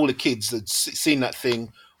 Because all the kids had seen that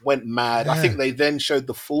thing, went mad. I think they then showed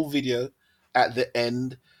the full video at the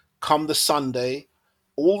end. Come the Sunday,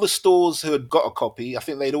 all the stores who had got a copy, I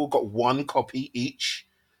think they'd all got one copy each.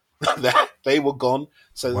 They were gone.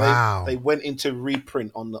 So they went into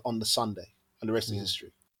reprint on the Sunday, and the rest is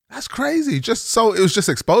history. That's crazy. So it was just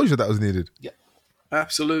exposure that was needed. Yeah.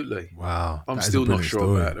 Absolutely. Wow. I'm still not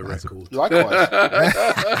sure about the record. Likewise.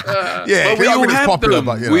 But we all have them.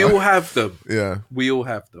 We all have them. Yeah. We all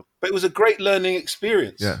have them. But it was a great learning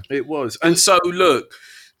experience. Yeah. It was. And so, look,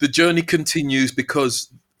 the journey continues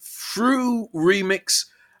because through remix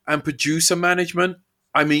and producer management,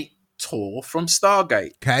 I meet Tor from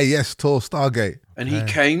Stargate. Okay, yes, Tor, Stargate. And he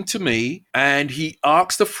came to me and he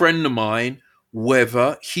asked a friend of mine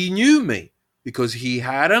whether he knew me because he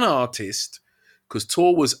had an artist, because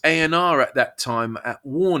Tor was A&R at that time at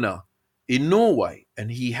Warner in Norway,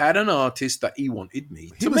 and he had an artist that he wanted me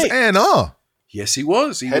to mix. He was A&R? Yes, he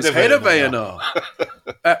was. He was head of A&R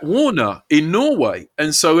at Warner in Norway.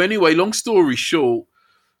 And so anyway, long story short,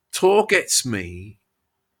 Tor gets me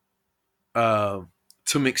to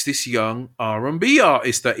mix this young R&B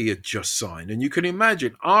artist that he had just signed. And you can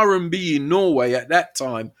imagine R&B in Norway at that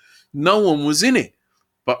time, no one was in it.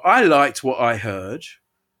 But I liked what I heard.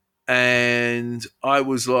 And I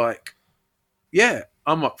was like, yeah,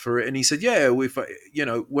 I'm up for it. And he said, yeah, if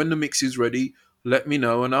when the mix is ready, let me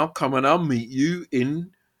know and I'll come and I'll meet you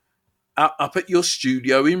up at your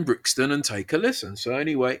studio in Brixton and take a listen. So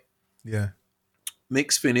anyway,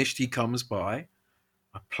 mix finished. He comes by.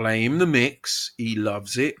 I play him the mix. He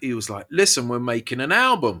loves it. He was like, listen, we're making an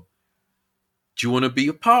album. Do you want to be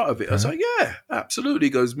a part of it? I was like, yeah, absolutely.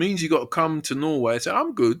 He goes, means you got to come to Norway. I said,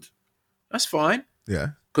 I'm good. That's fine.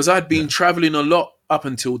 Yeah. Because I'd been traveling a lot up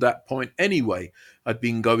until that point anyway. I'd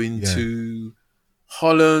been going to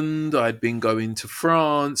Holland. I'd been going to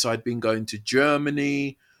France. I'd been going to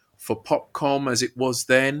Germany for Popcom as it was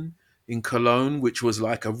then in Cologne, which was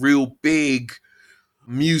like a real big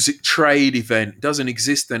music trade event. It doesn't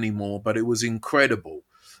exist anymore, but it was incredible.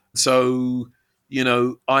 So,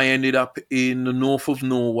 I ended up in the north of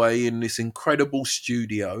Norway in this incredible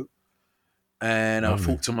studio. And I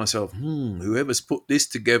thought to myself, whoever's put this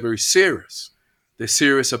together is serious. They're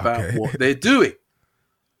serious about what they're doing.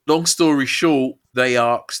 Long story short, they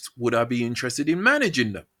asked, would I be interested in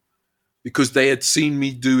managing them? Because they had seen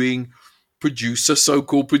me doing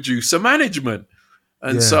so-called producer management.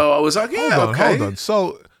 And so I was like, Hold on.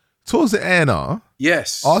 So towards the A&R,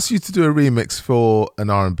 yes, asked you to do a remix for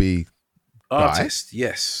an R&B artist. guy?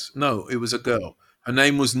 Yes. No, it was a girl. Her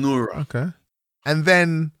name was Noura. Okay. And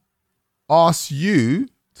then asked you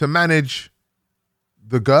to manage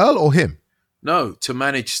the girl or him? No, to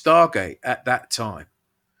manage Stargate at that time.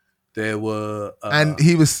 There were... and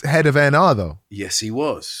he was head of A&R though? Yes, he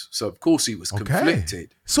was. So, of course, he was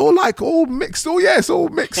conflicted. It's all all mixed. Oh, yeah, it's all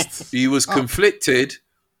mixed. He was conflicted,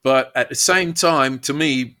 but at the same time, to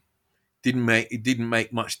me, it didn't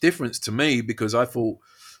make much difference to me because I thought,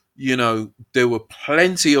 there were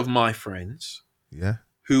plenty of my friends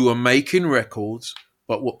who were making records,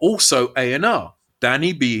 but were also A&R,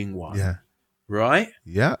 Danny being one. Yeah. Right?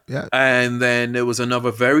 Yeah. And then there was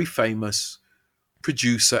another very famous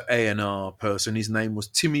producer A&R person. His name was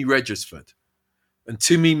Timmy Regisford. And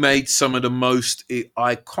Timmy made some of the most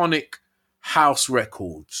iconic house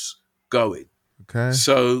records going. Okay.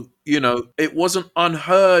 So, it wasn't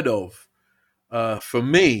unheard of for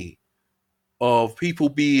me of people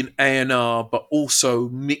being A&R, but also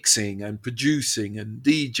mixing and producing and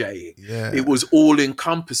DJing. Yeah. It was all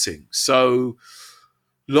encompassing. So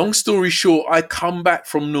long story short, I come back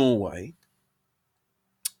from Norway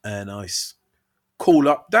and I call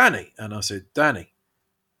up Danny and I said, Danny,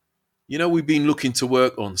 we've been looking to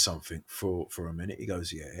work on something for a minute. He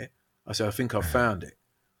goes, yeah. I said, I think I found it.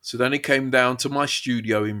 So then he came down to my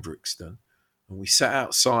studio in Brixton and we sat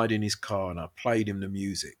outside in his car and I played him the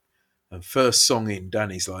music. And first song in,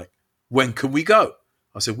 Danny's like, when can we go?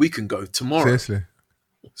 I said, we can go tomorrow. Seriously?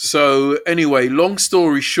 So anyway, long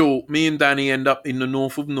story short, me and Danny end up in the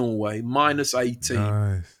north of Norway, minus 18,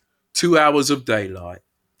 Nice. 2 hours of daylight.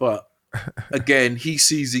 But again, he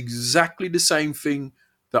sees exactly the same thing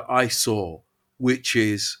that I saw, which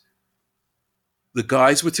is the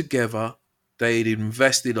guys were together. They'd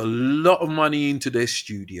invested a lot of money into their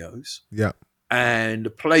studios. Yeah. And the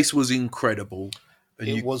place was incredible. And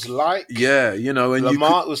it was like... Yeah, and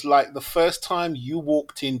Lamar, it was like the first time you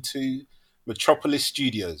walked into Metropolis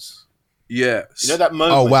Studios. Yeah. You know that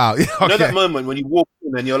moment? Oh, wow. Okay. You know that moment when you walk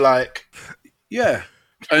in and you're like... Yeah.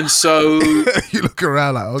 And so... you look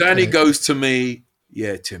around like, okay. Danny goes to me,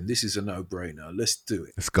 yeah, Tim, this is a no-brainer. Let's do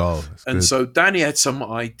it. Let's go. And so Danny had some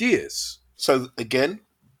ideas. So again,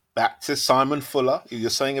 back to Simon Fuller. You're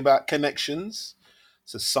saying about connections.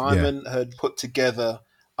 So Simon had put together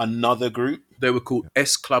another group. They were called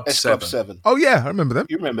S Club 7. Oh, yeah, I remember them.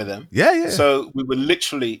 You remember them? Yeah. So we were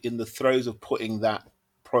literally in the throes of putting that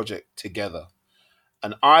project together.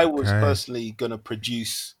 And I was personally going to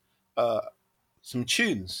produce some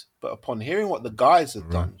tunes. But upon hearing what the guys had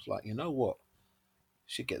done, it's like, you know what?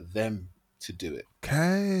 Should get them to do it.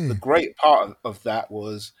 Okay. The great part of that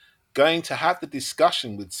was going to have the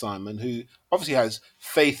discussion with Simon, who obviously has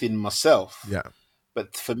faith in myself. Yeah.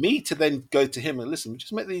 But for me to then go to him and listen,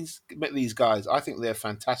 just met these guys. I think they're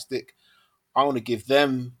fantastic. I want to give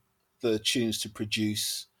them the tunes to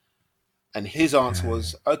produce. And his answer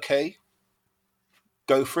was, okay,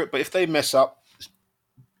 go for it. But if they mess up,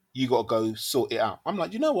 you got to go sort it out. I'm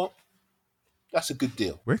like, you know what? That's a good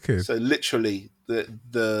deal. Wicked. So literally,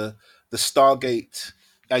 the Stargate,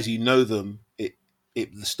 as you know them, the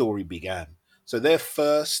story began. So their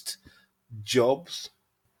first jobs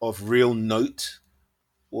of real note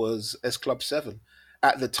was S Club 7.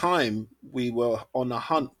 At the time, we were on a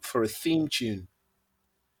hunt for a theme tune.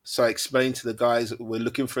 So I explained to the guys that we're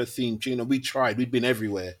looking for a theme tune, and we tried. We'd been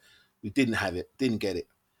everywhere. We didn't have it, didn't get it.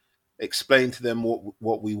 Explained to them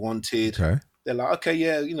what we wanted. Okay. They're like, okay,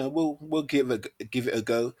 yeah, we'll give it a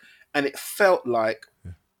go. And it felt like,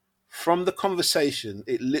 from the conversation,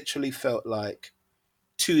 it literally felt like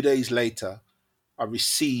 2 days later, I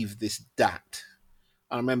received this DAT.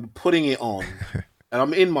 I remember putting it on, and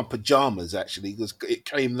I'm in my pajamas actually, because it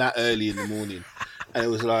came that early in the morning, and it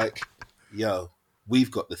was like, yo,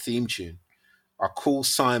 we've got the theme tune. I called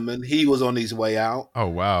Simon. He was on his way out. Oh,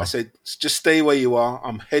 wow. I said, just stay where you are.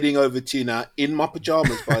 I'm heading over to you now, in my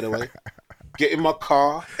pajamas, by the way. Get in my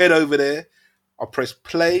car, head over there. I'll press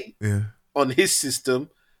play on his system,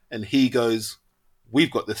 and he goes,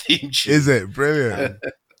 we've got the theme tune. Is it? Brilliant.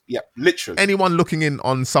 Yeah, literally. Anyone looking in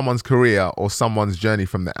on someone's career or someone's journey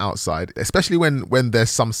from the outside, especially when there's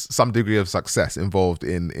some degree of success involved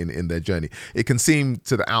in their journey, it can seem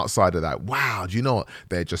to the outsider that, wow, do you know what?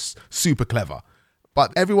 They're just super clever.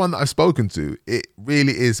 But everyone that I've spoken to, it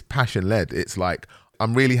really is passion-led. It's like,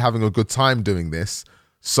 I'm really having a good time doing this,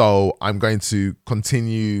 so I'm going to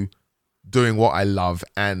continue doing what I love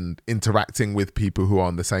and interacting with people who are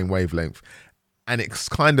on the same wavelength. And it's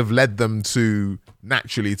kind of led them to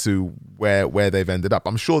naturally to where they've ended up.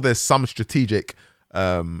 I'm sure there's some strategic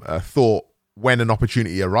thought when an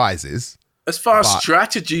opportunity arises. As far as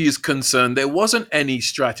strategy is concerned, there wasn't any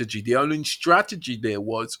strategy. The only strategy there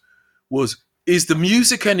was, is the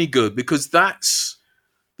music any good? Because that's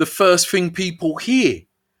the first thing people hear.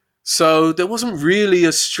 So there wasn't really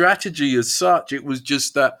a strategy as such. It was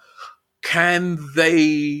just that, can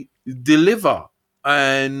they deliver?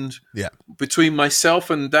 And between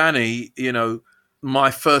myself and Danny,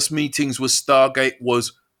 my first meetings with Stargate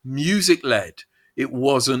was music led. It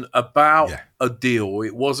wasn't about a deal.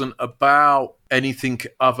 It wasn't about anything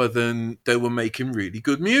other than they were making really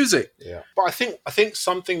good music. Yeah, but I think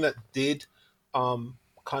something that did kind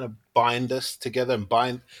of bind us together and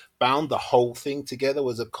bound the whole thing together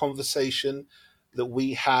was a conversation that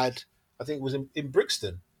we had. I think it was in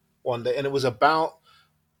Brixton one day, and it was about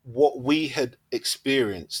what we had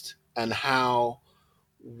experienced and how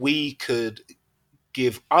we could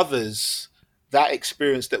give others that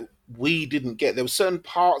experience that we didn't get. There were certain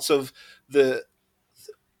parts of the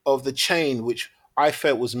chain which I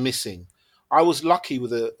felt was missing. I was lucky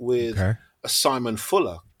with a Simon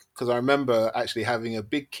Fuller, because I remember actually having a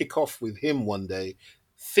big kick-off with him one day,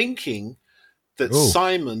 thinking that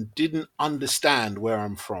Simon didn't understand where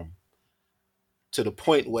I'm from, to the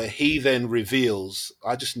point where he then reveals,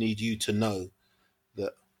 I just need you to know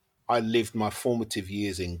that I lived my formative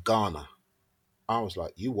years in Ghana. I was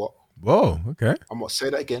like, you what? Whoa, okay. I'm going to say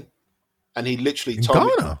that again. And he literally in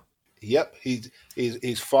told Ghana? me. Yep.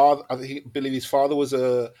 His father, I believe his father was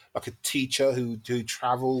a teacher who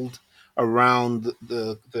traveled around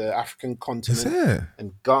the African continent.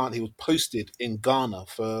 And Ghana, he was posted in Ghana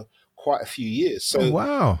for quite a few years. So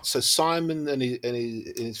wow. So Simon and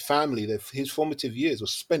his family, his formative years were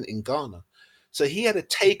spent in Ghana. So he had a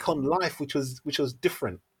take on life which was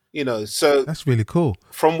different, So that's really cool.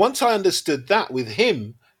 From once I understood that with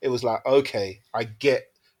him, it was like, okay, I get,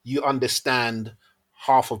 you understand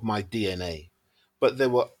half of my DNA. But there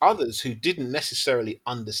were others who didn't necessarily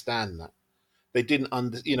understand that. They didn't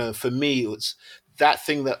for me, it was that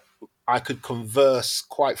thing that I could converse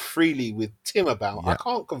quite freely with Tim about. I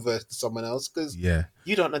can't converse to someone else because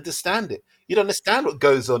you don't understand it. You don't understand what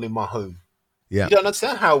goes on in my home. You don't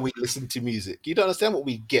understand how we listen to music. You don't understand what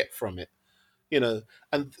we get from it.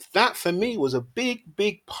 And that for me was a big,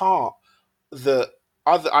 big part that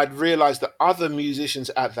I'd realized that other musicians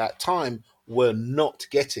at that time were not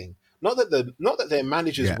getting. Not that their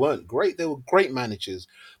managers weren't great. They were great managers,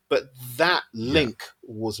 but that link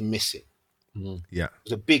was missing. Yeah. It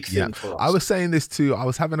was a big thing for us. I was saying this too. I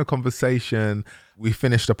was having a conversation. We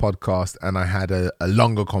finished the podcast, and I had a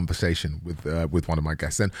longer conversation with one of my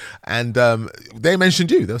guests, and they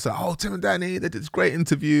mentioned you. They was like, "Oh, Tim and Danny, they did this great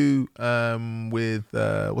interview with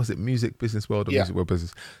was it Music Business World or Music World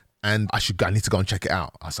Business?" And I need to go and check it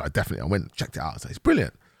out. I went and checked it out. I said, it's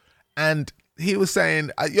brilliant. And he was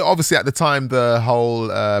saying, obviously at the time, the whole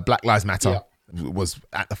Black Lives Matter was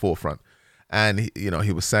at the forefront. And he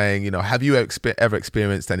was saying, have you ever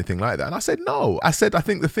experienced anything like that? And I said, no. I said, I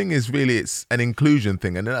think the thing is really it's an inclusion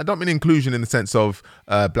thing. And I don't mean inclusion in the sense of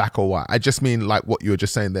black or white. I just mean like what you were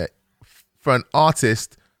just saying there. For an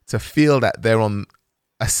artist to feel that they're on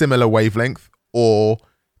a similar wavelength or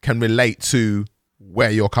can relate to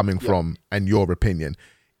where you're coming from and your opinion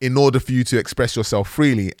in order for you to express yourself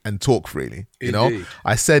freely and talk freely. Indeed.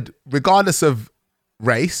 I said, regardless of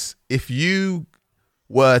race, if you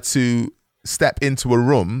were to step into a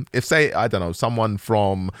room, if say, I don't know, someone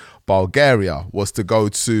from Bulgaria was to go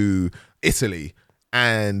to Italy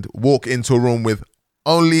and walk into a room with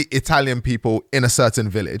only Italian people in a certain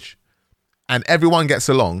village and everyone gets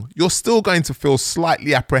along, you're still going to feel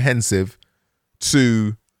slightly apprehensive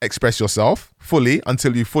to express yourself fully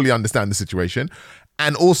until you fully understand the situation.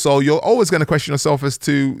 And also you're always going to question yourself as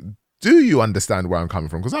to, do you understand where I'm coming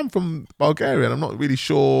from? Because I'm from Bulgaria and I'm not really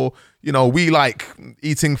sure, we like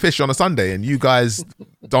eating fish on a Sunday and you guys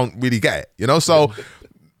don't really get it, So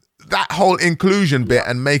that whole inclusion bit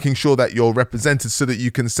and making sure that you're represented so that you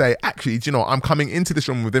can say, actually, I'm coming into this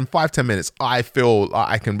room within 5-10 minutes. I feel like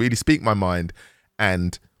I can really speak my mind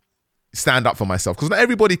and stand up for myself, because not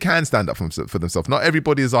everybody can stand up for themselves. Not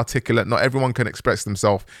everybody is articulate. Not everyone can express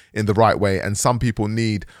themselves in the right way. And some people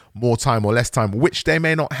need more time or less time, which they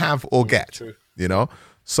may not have or get, True.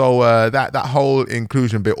 So that whole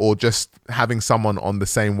inclusion bit, or just having someone on the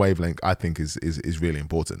same wavelength, I think is really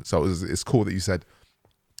important. So it's cool that you said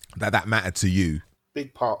that mattered to you.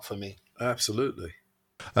 Big part for me. Absolutely.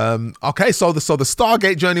 Okay, so the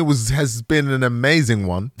Stargate journey has been an amazing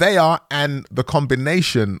one. They are, and the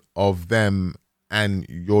combination of them and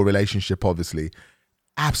your relationship, obviously,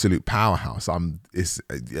 absolute powerhouse.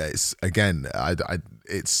 It's again,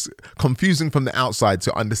 it's confusing from the outside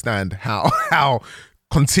to understand how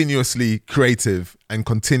continuously creative and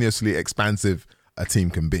continuously expansive a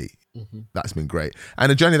team can be. That's been great,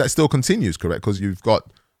 and a journey that still continues, correct? Because you've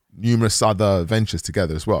got numerous other ventures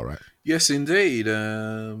together as well, right? Yes, indeed.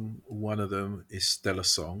 One of them is Stellar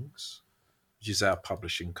Songs, which is our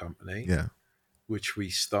publishing company. Yeah. Which we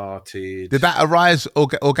started. Did that arise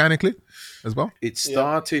organically as well? It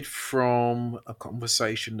started from a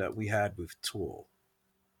conversation that we had with Tor.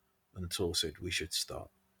 And Tor said we should start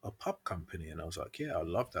a pub company. And I was like, yeah, I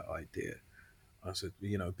love that idea. I said,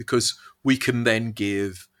 because we can then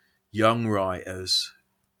give young writers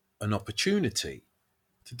an opportunity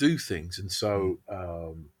to do things. And so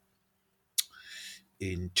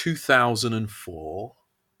in 2004,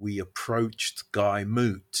 we approached Guy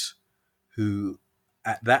Moot, who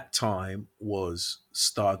at that time was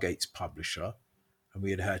Stargate's publisher, and we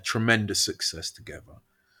had had tremendous success together.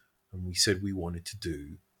 And we said we wanted to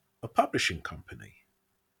do a publishing company,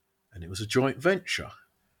 and it was a joint venture.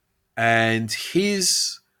 And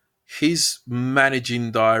his managing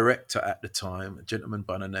director at the time, a gentleman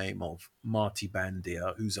by the name of Marty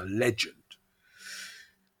Bandier, who's a legend,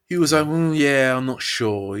 he was like, I'm not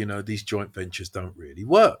sure, these joint ventures don't really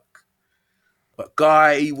work. But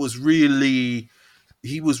Guy was really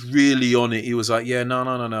on it. He was like, yeah,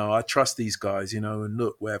 no. I trust these guys, and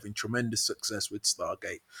look, we're having tremendous success with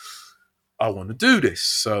Stargate. I want to do this.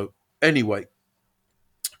 So anyway,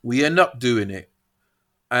 we end up doing it.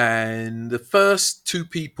 And the first two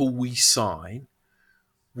people we signed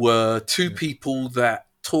were two people that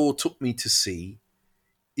Tor took me to see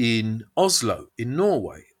in Oslo, in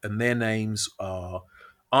Norway. And their names are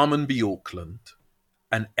Armand Bjorkland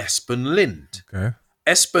and Espen Lind. Okay.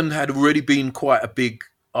 Espen had already been quite a big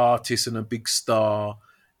artist and a big star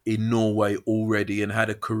in Norway already and had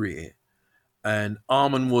a career. And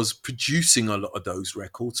Armand was producing a lot of those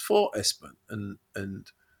records for Espen. And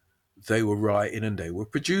they were writing and they were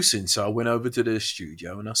producing. So I went over to their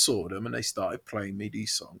studio and I saw them and they started playing me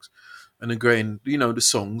these songs. And again, the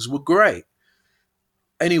songs were great.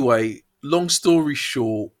 Anyway, long story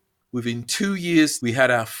short, within 2 years, we had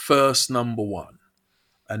our first number one.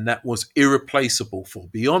 And that was Irreplaceable for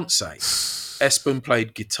Beyonce. Espen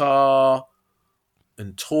played guitar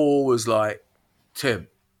and Tor was like, Tim,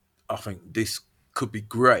 I think this could be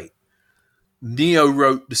great. Neo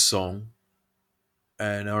wrote the song.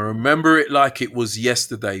 And I remember it like it was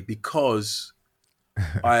yesterday because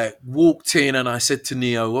I walked in and I said to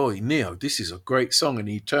Neo, "Oh, Neo, this is a great song." And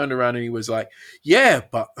he turned around and he was like, "Yeah,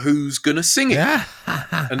 but who's going to sing it?" Yeah.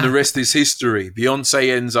 And the rest is history. Beyonce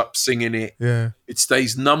ends up singing it. Yeah. It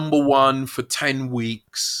stays number 1 for 10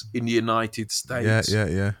 weeks in the United States.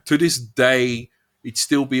 Yeah. To this day, it's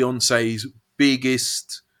still Beyonce's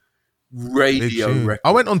biggest radio record.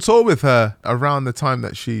 I went on tour with her around the time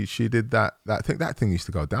that she did that. I think that thing used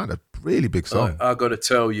to go down. A really big song. I got to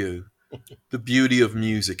tell you, the beauty of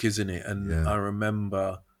music, isn't it? And I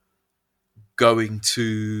remember going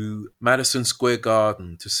to Madison Square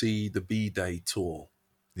Garden to see the B-Day tour.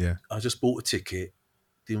 Yeah. I just bought a ticket.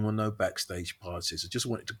 Didn't want no backstage passes. I just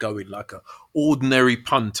wanted to go in like an ordinary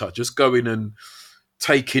punter. Just go in and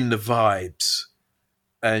take in the vibes.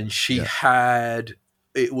 And she had...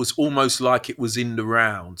 It was almost like it was in the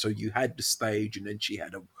round. So you had the stage and then she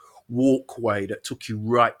had a walkway that took you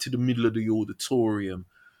right to the middle of the auditorium.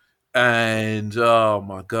 And oh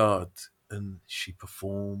my God. And she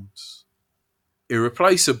performs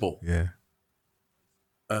irreplaceable. Yeah.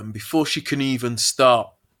 Before she can even start,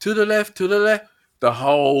 to the left, the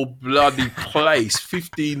whole bloody place,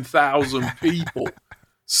 15,000 people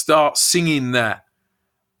start singing that.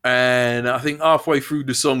 And I think halfway through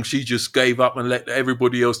the song, she just gave up and let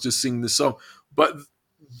everybody else just sing the song. But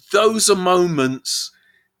those are moments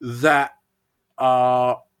that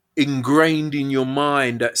are ingrained in your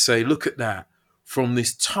mind that say, look at that, from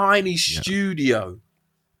this tiny studio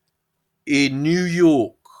in New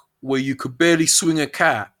York where you could barely swing a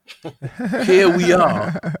cat. Here we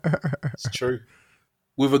are. It's true.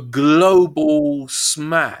 With a global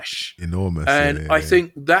smash. Enormous. And I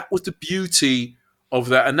think that was the beauty of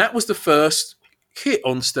that. And that was the first hit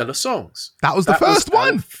on Stellar Songs. That was the first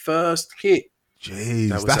one? First hit.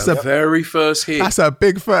 Jeez. That's the very first hit. That's a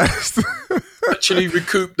big first. Actually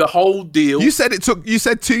recouped the whole deal. You said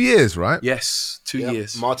 2 years, right? Yes, 2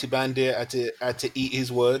 years. Marty Bandier had to eat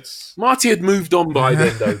his words. Marty had moved on by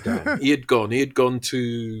then, though, Dan. He had gone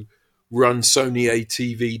to run Sony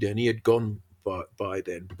ATV then. He had gone by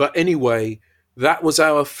then. But anyway, that was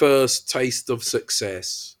our first taste of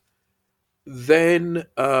success. Then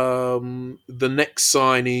the next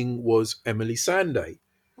signing was Emily Sandé,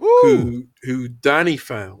 who Danny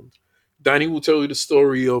found. Danny will tell you the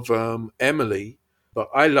story of Emily, but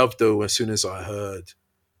I loved her as soon as I heard,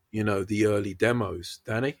 the early demos.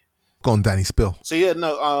 Danny? Go on, Danny, spill. So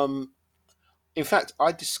in fact,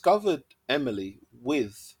 I discovered Emily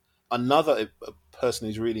with another person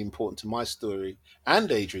who's really important to my story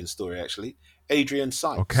and Adrian's story, actually, Adrian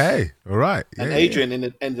Sykes. Okay, all right. Yeah, and Adrian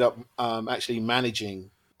ended up actually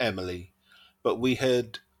managing Emily. But we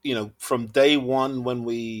had, from day one when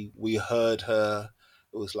we heard her,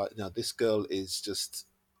 it was like, this girl is just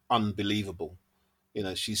unbelievable.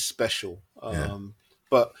 She's special.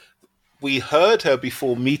 But we heard her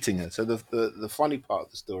before meeting her. So the funny part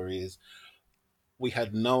of the story is we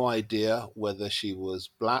had no idea whether she was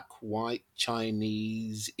black, white,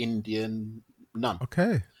 Chinese, Indian, none.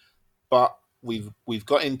 Okay. But we've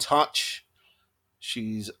got in touch.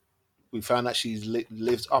 We found out she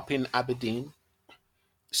lives up in Aberdeen.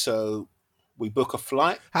 So we book a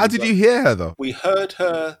flight. How did you hear her though? We heard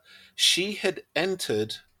her. She had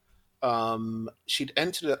entered. She'd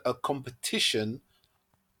entered a competition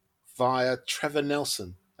via Trevor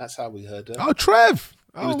Nelson. That's how we heard her. Oh, Trev!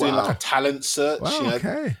 He was doing like a talent search. Wow,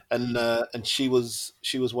 okay. And she was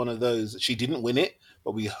one of those. She didn't win it,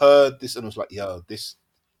 but we heard this and was like, "Yo,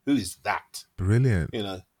 who is that?" Brilliant.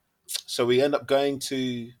 So we end up going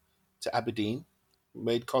to Aberdeen,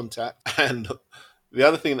 made contact, and the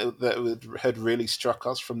other thing that had really struck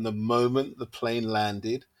us from the moment the plane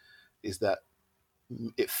landed is that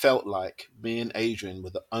it felt like me and Adrian were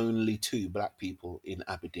the only two black people in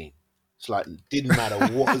Aberdeen. It's like, it didn't matter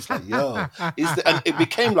what. It's like, yo, and it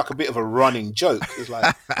became like a bit of a running joke. It's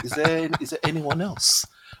like, is there anyone else?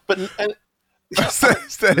 But is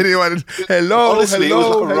there anyone? Hello, honestly,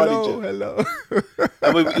 hello, it was like a hello.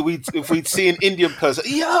 And if we'd see an Indian person,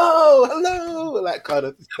 yo, hello, that kind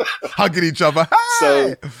of hugging each other. Hi!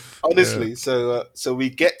 So honestly, so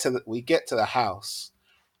we get to the house.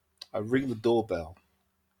 I ring the doorbell,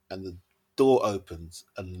 and the door opens,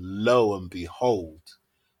 and lo and behold,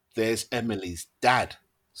 there's Emily's dad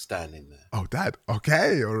standing there. Oh, dad.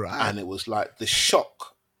 Okay, all right. And it was like the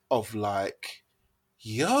shock of like,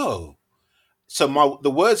 yo. So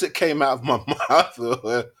the words that came out of my mouth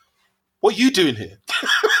were, "What are you doing here?"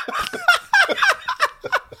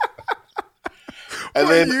 And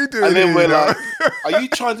then we're like, "Are you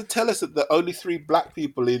trying to tell us that the only 3 black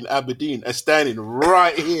people in Aberdeen are standing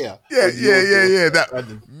right here?" Yeah.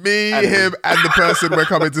 That me, him, and the person we're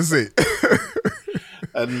coming to see.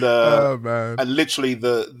 And Oh man. and literally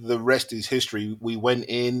the rest is history. We went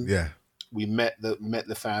in. Yeah. We met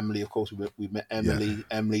the family. Of course, we met Emily. Yeah.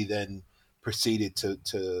 Emily then proceeded to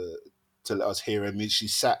let us hear her music. She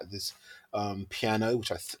sat at this piano,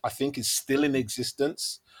 which I think is still in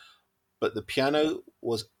existence, but the piano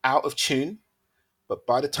was out of tune. But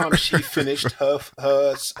by the time she finished her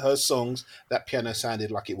songs, that piano sounded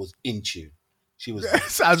like it was in tune. She was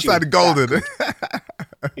sounded golden.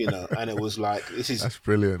 And it was like, that's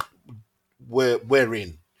brilliant. We're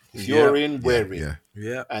in. If you're in, we're in.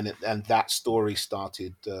 Yeah. And that story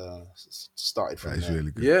started from That is there.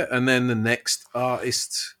 really good. Yeah, and then the next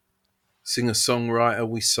artist, singer-songwriter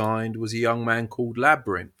we signed was a young man called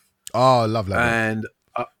Labyrinth. Oh, I love Labyrinth. And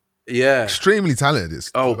yeah, extremely talented.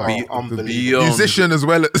 It's unbelievable. beyond. Musician as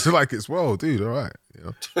well as well, dude. All right.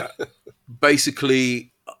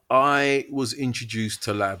 Basically, I was introduced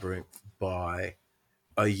to Labyrinth by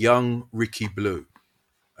a young Ricky Blue,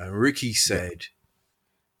 and Ricky said,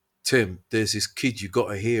 "Tim, there's this kid, you got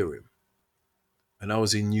to hear him." And I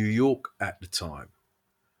was in New York at the time,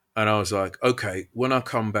 and I was like, "Okay, when I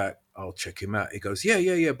come back, I'll check him out." He goes,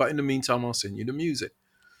 "Yeah, but in the meantime, I'll send you the music."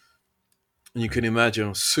 And you can imagine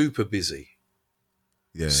I'm super busy.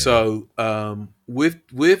 Yeah. So with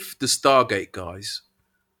the Stargate guys,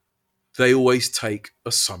 they always take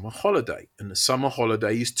a summer holiday, and the summer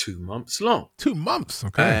holiday is 2 months long. 2 months,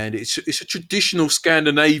 okay. And it's a traditional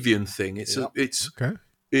Scandinavian thing. It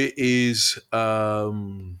is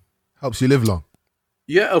helps you live long.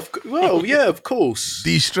 Yeah, of course.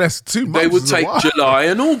 De-stress 2 months. They would take July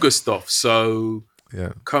and August off. So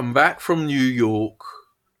come back from New York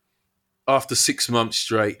after 6 months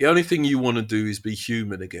straight. The only thing you want to do is be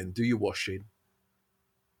human again. Do your washing.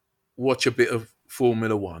 Watch a bit of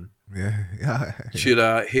Formula One. Yeah. Chill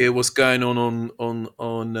out. Hear what's going on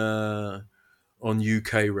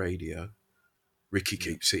UK radio. Ricky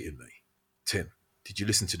keeps hitting me. Tim, did you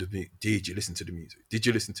listen to the music? Did you listen to the music? Did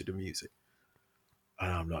you listen to the music?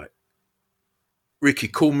 And I'm like, Ricky,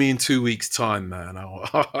 call me in 2 weeks' time, man.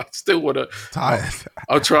 I still want to. Tired.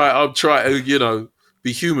 I'll try to,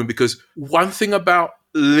 be human, because one thing about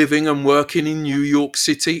living and working in New York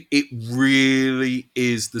City, it really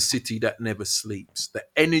is the city that never sleeps. The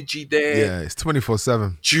energy there. Yeah, it's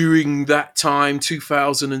 24/7. During that time,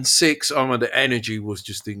 2006, the energy was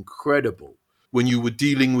just incredible. When you were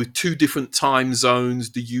dealing with two different time zones,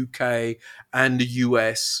 the UK and the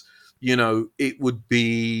US, it would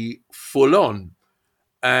be full on.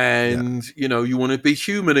 And, you want to be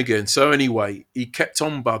human again. So anyway, he kept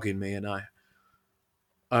on bugging me, and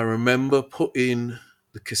I remember putting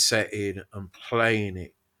the cassette in and playing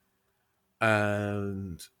it,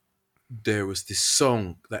 and there was this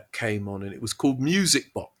song that came on, and it was called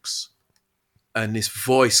Music Box, and this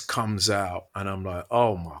voice comes out, and I'm like,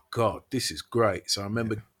 oh my God, this is great. So I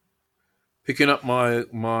remember picking up my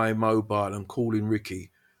mobile and calling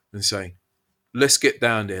Ricky and saying, let's get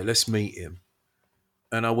down there, let's meet him.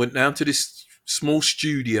 And I went down to this small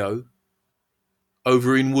studio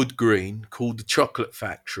over in Wood Green called the Chocolate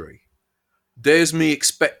Factory. There's me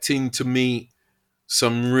expecting to meet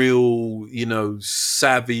some real,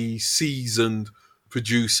 savvy, seasoned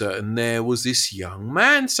producer, and there was this young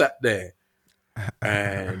man sat there,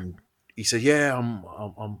 and he said, "Yeah,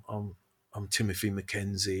 I'm Timothy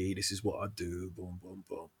McKenzie. This is what I do." Boom, boom,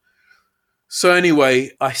 boom. So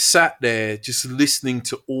anyway, I sat there just listening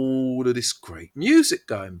to all of this great music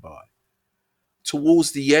going by.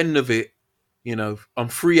 Towards the end of it, I'm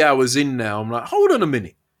 3 hours in now. I'm like, hold on a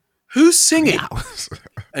minute. Who's singing?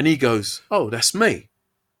 And he goes, oh, that's me.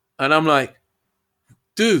 And I'm like,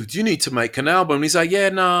 dude, you need to make an album. And he's like, yeah,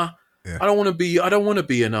 nah, yeah. I don't want to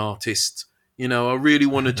be an artist. I really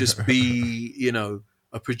want to just be,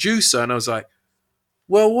 a producer. And I was like,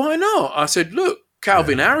 well, why not? I said, look,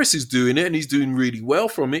 Calvin Harris is doing it and he's doing really well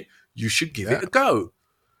from it. You should give it a go.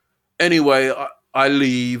 Anyway, I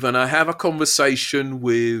leave and I have a conversation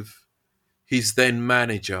with his then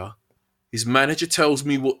manager. His manager tells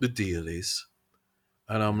me what the deal is.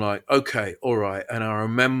 And I'm like, okay, all right. And I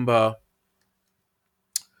remember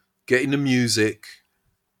getting the music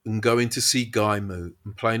and going to see Guy Moot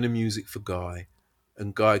and playing the music for Guy.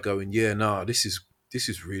 And Guy going, yeah, no, this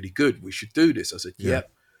is really good. We should do this. I said,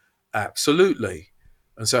 yep, absolutely.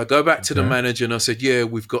 And so I go back to the manager and I said, yeah,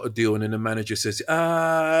 we've got a deal. And then the manager says,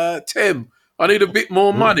 Tim, I need a bit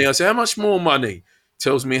more money. I said, how much more money?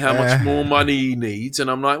 Tells me how much more money he needs.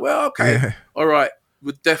 And I'm like, well, okay, all right.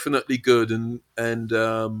 We're definitely good. And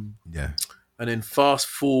then fast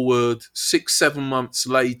forward 6-7 months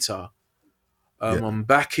later, I'm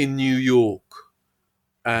back in New York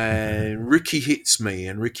and Ricky hits me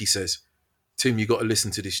and Ricky says, Tim, you got to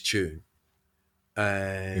listen to this tune.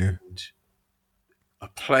 and I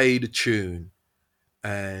played a tune,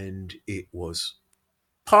 and it was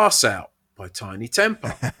Pass Out by Tiny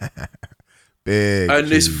Temper. Big. And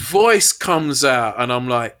this voice comes out, and I'm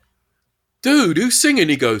like, dude, who's singing?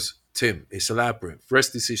 He goes, Tim, it's a Labyrinth.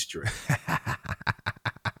 Rest is history.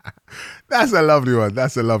 That's a lovely one.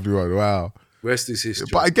 Wow. Rest is history.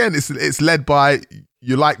 But again, it's led by,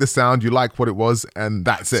 you like the sound, you like what it was, and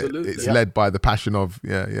that's Absolutely. it. It's led by the passion of,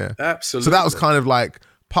 yeah. Absolutely. So that was kind of like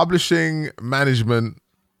publishing, management,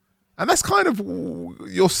 and that's kind of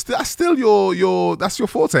that's your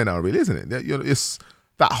forte now, really, isn't it? It's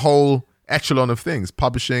that whole echelon of things: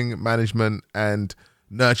 publishing, management, and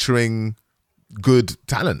nurturing good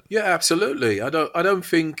talent. Yeah, absolutely. I don't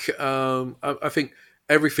think. I think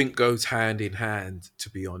everything goes hand in hand. To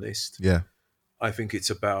be honest, Yeah. I think it's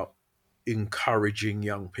about encouraging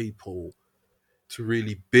young people to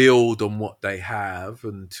really build on what they have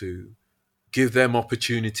and to give them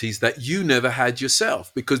opportunities that you never had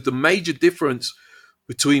yourself. Because the major difference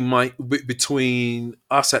between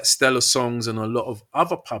us at Stellar Songs and a lot of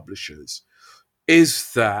other publishers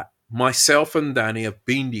is that myself and Danny have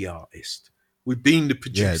been the artist. We've been the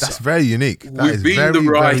producer. Yeah, that's very unique. We've been the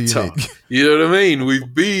writer. You know what I mean?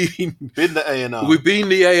 We've been the A&R. We've been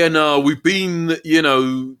the A&R. We've been,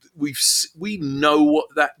 we know what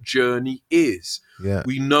that journey is. Yeah.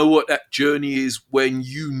 We know what that journey is when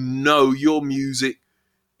you know your music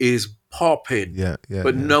is popping.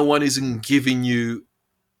 But no one isn't giving you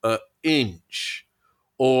an inch.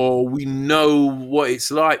 Or we know what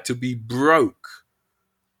it's like to be broke.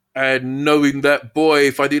 And knowing that, boy,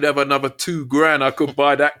 if I did have another $2,000, I could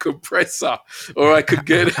buy that compressor, or I could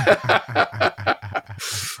get,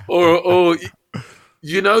 or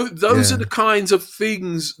those are the kinds of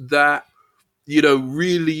things that,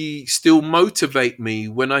 really still motivate me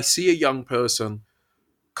when I see a young person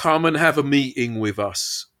come and have a meeting with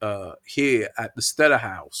us here at the Stellar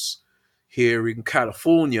House here in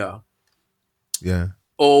California. Yeah.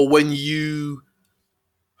 Or when you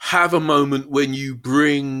have a moment when you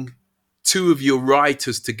bring two of your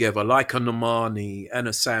writers together, like a Normani and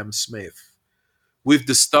a Sam Smith, with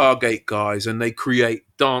the Stargate guys, and they create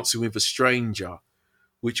Dancing with a Stranger,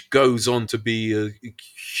 which goes on to be a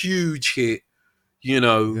huge hit.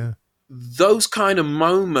 Those kind of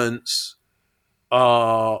moments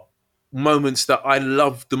are moments that I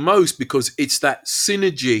love the most, because it's that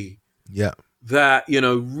synergy that,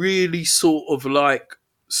 really sort of like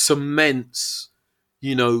cements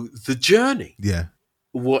the journey,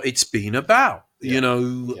 what it's been about,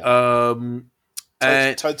 and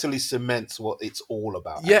totally cements what it's all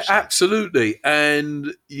about. Yeah, actually. Absolutely.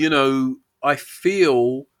 And, I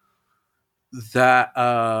feel that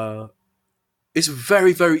it's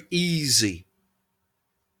very, very easy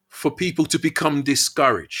for people to become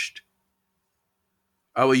discouraged.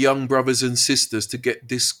 Our young brothers and sisters to get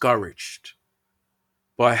discouraged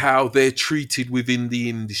by how they're treated within the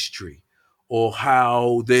industry, or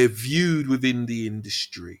how they're viewed within the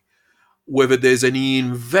industry, whether there's any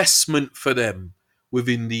investment for them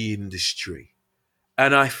within the industry.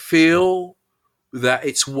 And I feel that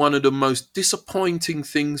it's one of the most disappointing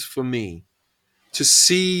things for me to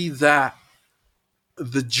see that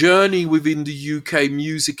the journey within the UK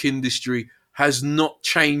music industry has not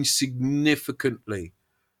changed significantly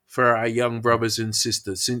for our young brothers and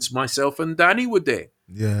sisters since myself and Danny were there.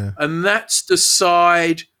 Yeah. And that's the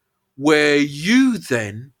side where you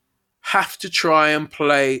then have to try and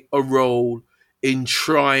play a role in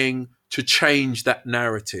trying to change that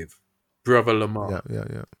narrative, Brother Lamar.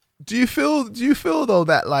 Yeah. Do you feel though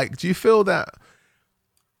that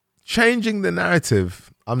changing the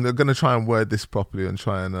narrative, I'm going to try and word this properly and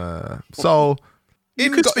try and you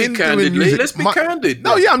could speak candidly. Music, let's be candid.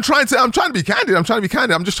 No, yeah, I'm trying to be candid. I'm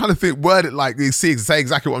just trying to word it like say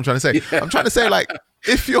exactly what I'm trying to say. Yeah. I'm trying to say, like,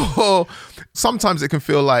 if you're, sometimes it can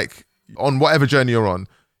feel like on whatever journey you're on,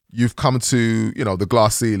 you've come to, the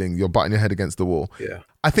glass ceiling, you're butting your head against the wall. Yeah.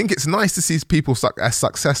 I think it's nice to see people as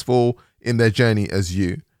successful in their journey as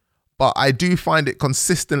you, but I do find it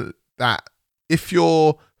consistent that if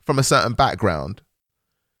you're from a certain background,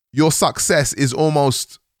 your success is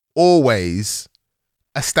almost always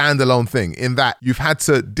a standalone thing, in that you've had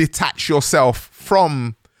to detach yourself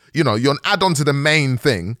from, you're an add-on to the main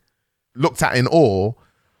thing, looked at in awe,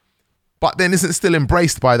 but then isn't still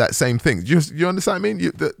embraced by that same thing. Do you understand what I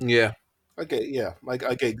mean? Yeah. I get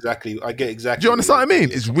exactly. Do you understand what I mean?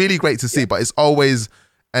 It's really great to see, but it's always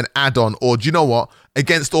an add-on, or do you know what?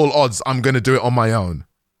 Against all odds, I'm going to do it on my own.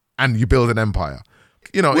 And you build an empire.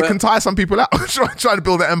 It can tire some people out trying to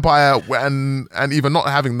build an empire and either not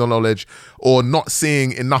having the knowledge or not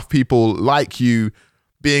seeing enough people like you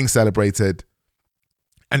being celebrated.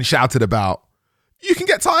 and shouted about, you can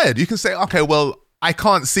get tired. You can say, okay, well, I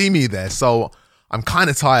can't see me there, so I'm kind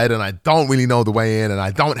of tired and I don't really know the way in and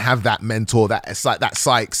I don't have that mentor, that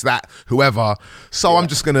Sykes, that whoever. So I'm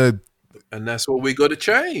just going to... And that's what we got to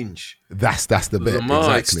change. That's the bit.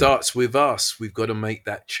 Lamar, exactly. It starts with us. We've got to make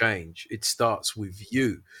that change. It starts with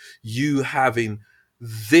you. You having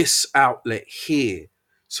this outlet here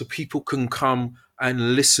so people can come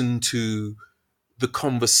and listen to the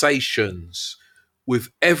conversations with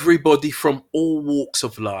everybody from all walks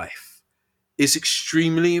of life is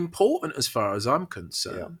extremely important as far as I'm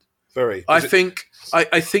concerned. Yeah, very. I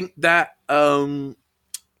think that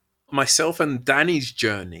myself and Danny's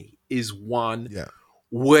journey is one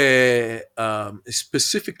where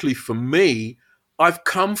specifically for me, I've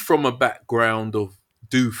come from a background of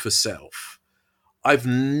do for self. I've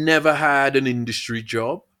never had an industry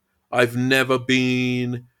job. I've never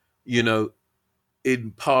been,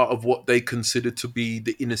 in part of what they consider to be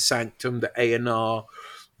the inner sanctum, the A&R,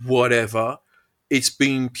 whatever. It's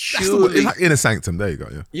been purely... It's like inner sanctum, there you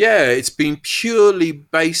go. Yeah, it's been purely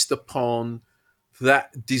based upon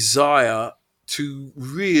that desire to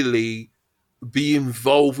really be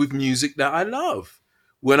involved with music that I love.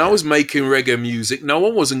 When I was making reggae music, no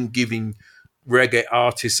one wasn't giving reggae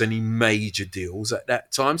artists any major deals at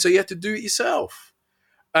that time, so you had to do it yourself.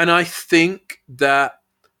 And I think that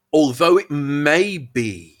although it may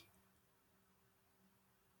be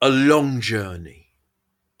a long journey,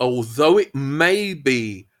 although it may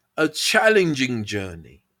be a challenging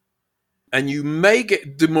journey, and you may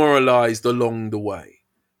get demoralized along the way,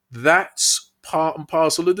 that's part and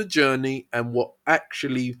parcel of the journey and what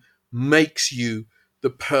actually makes you the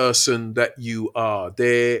person that you are.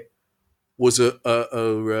 There was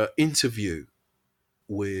a interview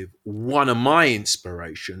with one of my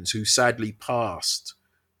inspirations who sadly passed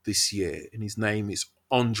this year, and his name is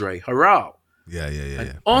Andre Harrell.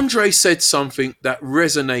 Yeah. Andre said something that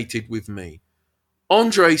resonated with me.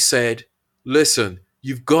 Andre said, listen,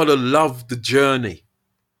 you've got to love the journey.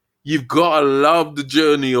 You've got to love the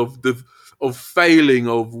journey of failing,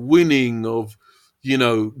 of winning, of,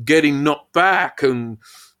 getting knocked back and,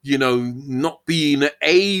 not being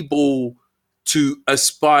able to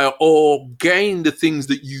aspire or gain the things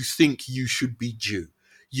that you think you should be due.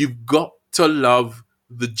 You've got to love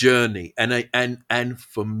the journey. And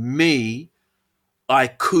for me, I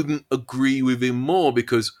couldn't agree with him more,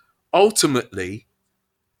 because ultimately,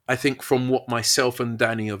 I think from what myself and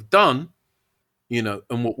Danny have done,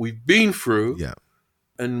 and what we've been through,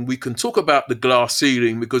 and we can talk about the glass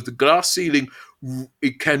ceiling, because the glass ceiling,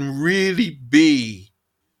 it can really be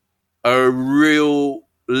a real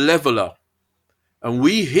leveler. And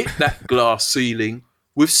we hit that glass ceiling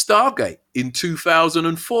with Stargate in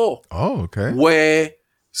 2004. Oh, okay. Where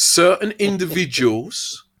certain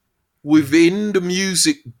individuals within the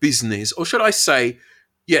music business, or should I say,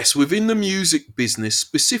 yes, within the music business,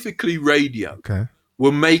 specifically radio,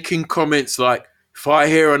 were making comments like, if I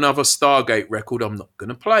hear another Stargate record, I'm not going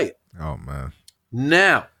to play it. Oh, man.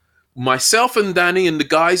 Now, myself and Danny and the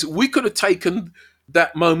guys, we could have taken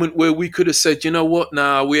that moment where we could have said, you know what,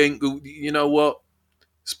 nah, we ain't good. You know what?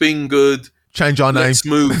 It's been good. Change our name. Let's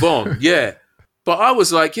move on. Yeah. But I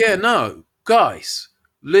was like, no, guys,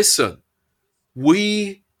 listen,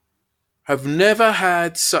 we have never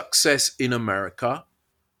had success in America.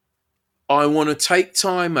 I want to take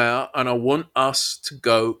time out and I want us to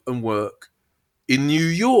go and work in New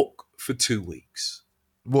York for 2 weeks.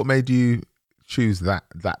 What made you choose that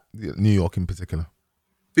New York in particular?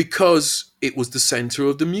 Because it was the center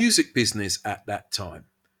of the music business at that time.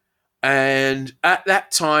 And at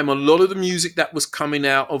that time, a lot of the music that was coming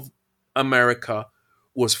out of America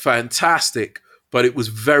was fantastic, but it was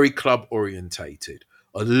very club orientated.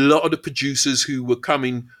 A lot of the producers who were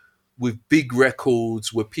coming with big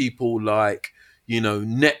records were people like,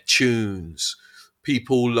 Neptunes,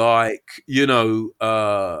 people like,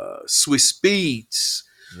 Swiss Beats,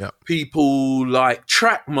 people like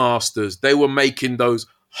Trackmasters. They were making those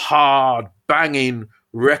hard, banging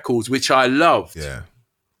records, which I loved. Yeah.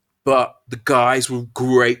 But the guys were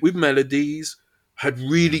great with melodies, had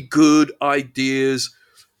really good ideas,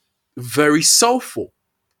 very soulful.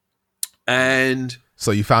 And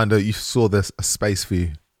so you saw this a space for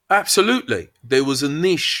you. Absolutely. There was a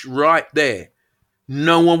niche right there.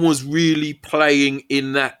 No one was really playing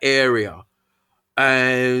in that area.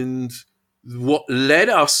 And what led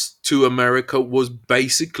us to America was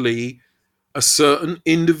basically a certain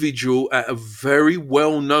individual at a very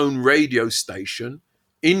well-known radio station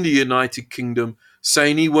in the United Kingdom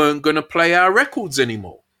saying he weren't going to play our records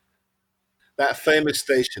anymore. That famous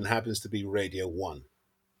station happens to be Radio 1.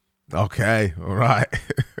 Okay, all right.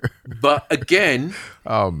 But again,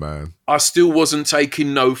 oh man, I still wasn't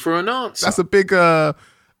taking no for an answer. That's a big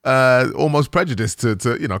almost prejudice to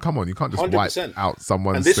come on, you can't just 100%. Wipe out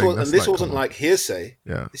someone's and this thing. Wasn't like hearsay.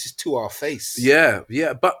 Yeah, this is to our face. Yeah.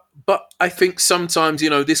 But I think sometimes,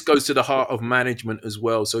 this goes to the heart of management as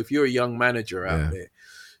well. So if you're a young manager out there,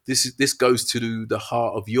 this goes to the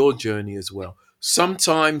heart of your journey as well.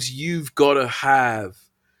 Sometimes you've got to have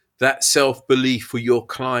that self-belief for your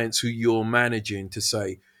clients who you're managing to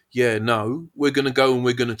say, yeah, no, we're going to go and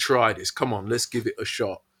we're going to try this. Come on, let's give it a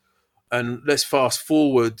shot. And let's fast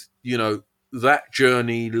forward, that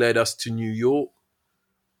journey led us to New York.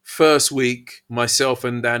 First week, myself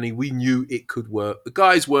and Danny, we knew it could work. The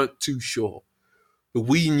guys weren't too sure, but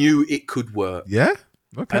we knew it could work. Yeah?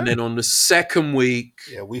 Okay. And then on the second week...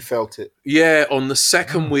 Yeah, we felt it. Yeah, on the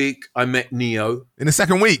second week, I met Neo. In the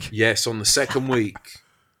second week? Yes, on the second week.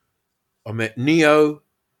 I met Neo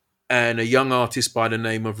and a young artist by the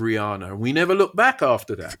name of Rihanna. And we never looked back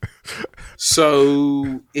after that.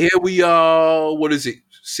 So here we are,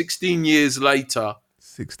 16 years later.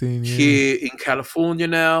 16 years. Here in California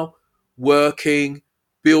now, working,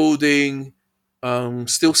 building,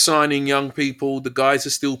 still signing young people. The guys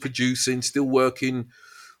are still producing, still working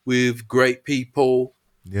with great people.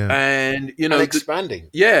 Yeah. And, and expanding.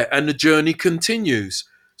 And the journey continues.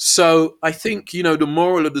 So I think, the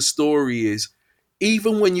moral of the story is,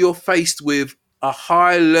 even when you're faced with a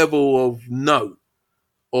high level of no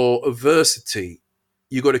or adversity,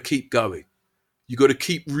 you got to keep going. You got to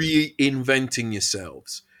keep reinventing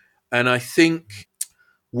yourselves. And I think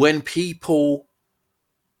when people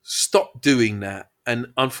stop doing that, and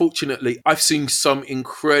unfortunately, I've seen some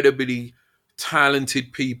incredibly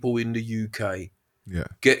talented people in the UK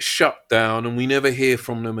get shut down, and we never hear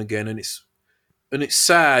from them again. And it's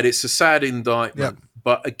sad. It's a sad indictment. Yeah.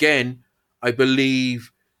 But again, I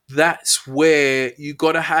believe that's where you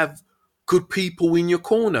got to have good people in your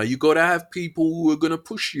corner. You got to have people who are going to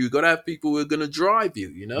push you. You got to have people who are going to drive you,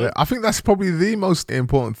 Yeah, I think that's probably the most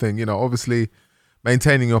important thing. Obviously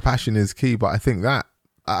maintaining your passion is key, but I think that,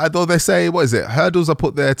 although they say, hurdles are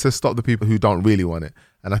put there to stop the people who don't really want it.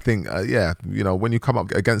 And I think, when you come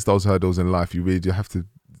up against those hurdles in life, you really do have to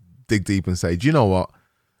dig deep and say, do you know what?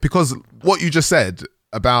 Because what you just said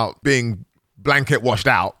about being blanket washed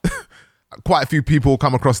out, quite a few people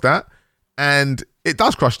come across that, and it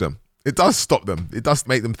does crush them. It does stop them. It does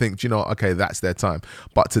make them think, okay, that's their time.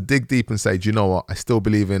 But to dig deep and say, do you know what? I still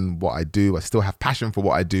believe in what I do. I still have passion for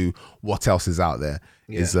what I do. What else is out there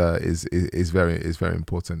is very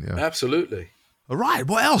important. Yeah, absolutely. All right.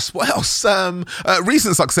 What else?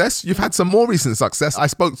 Recent success. You've had some more recent success. I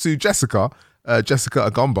spoke to Jessica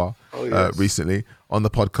Agomba recently on the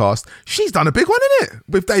podcast. She's done a big one, isn't it,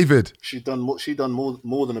 with David? She done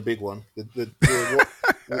more than a big one.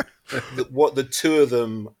 What the two of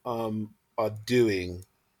them are doing,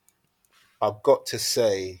 I've got to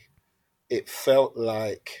say, it felt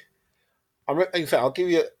like. In fact, I'll give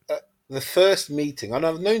you the first meeting. And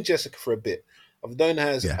I've known Jessica for a bit. I've known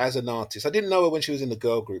her as an artist. I didn't know her when she was in the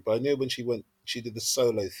girl group, but I knew when she did the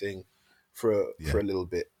solo thing for a little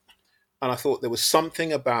bit. And I thought there was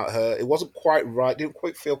something about her. It wasn't quite right. Didn't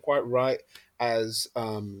quite feel quite right as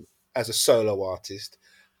a solo artist.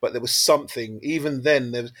 But there was something. Even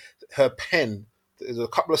then, there was her pen. There's a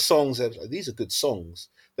couple of songs. These are good songs.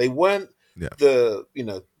 They weren't the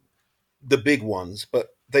big ones,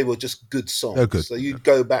 but they were just good songs. They're good. So you'd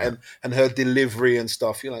go back and her delivery and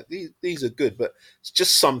stuff. You're like, these are good, but it's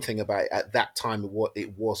just something about it at that time. What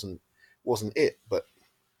it wasn't it. But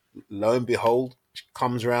lo and behold, she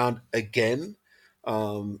comes around again,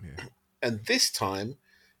 and this time,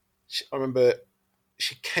 I remember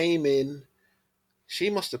she came in. She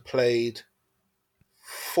must have played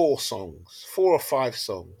 4 or 5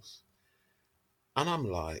 songs, and I'm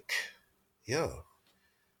like, yo,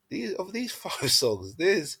 these 5 songs,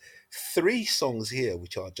 there's 3 songs here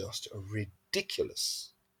which are just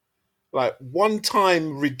ridiculous, like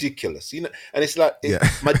one-time ridiculous, and it's like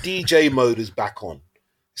my DJ mode is back on.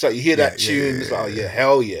 So you hear that tune, it's like,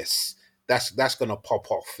 hell yes, that's gonna pop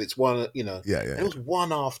off. It's one, And it was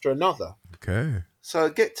one after another. Okay. So I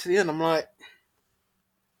get to the end, I'm like,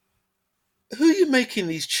 who are you making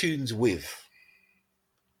these tunes with?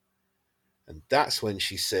 And that's when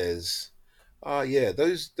she says,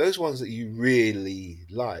 those ones that you really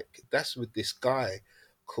like, that's with this guy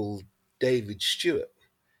called David Stewart.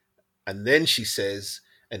 And then she says,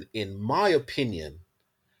 and in my opinion,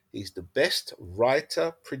 he's the best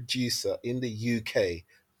writer, producer in the UK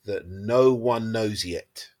that no one knows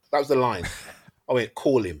yet. That was the line. I went,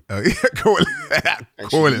 call him. Oh, yeah, call him.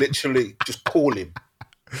 And she literally just call him.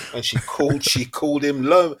 And she called him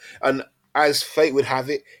low. And as fate would have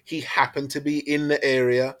it, he happened to be in the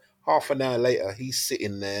area. Half an hour later, he's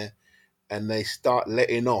sitting there, and they start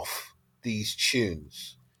letting off these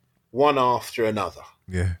tunes, one after another.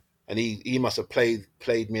 Yeah. And he must have played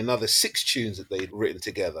me another 6 tunes that they'd written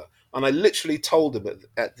together. And I literally told him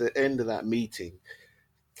at the end of that meeting,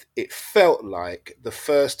 it felt like the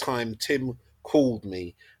first time Tim called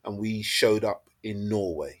me and we showed up in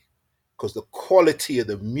Norway, because the quality of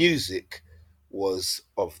the music was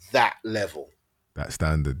of that level. That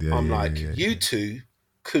standard, yeah. I'm yeah, like, yeah, you two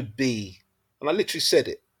could be, and I literally said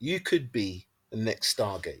it, you could be the next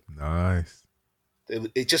Stargate. Nice.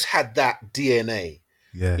 It just had that DNA.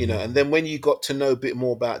 Yeah. You know, and then when you got to know a bit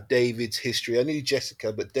more about David's history, I knew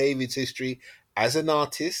Jessica, but David's history as an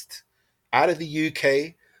artist out of the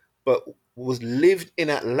UK, but was lived in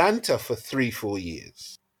Atlanta for 3-4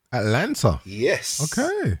 years. Atlanta? Yes.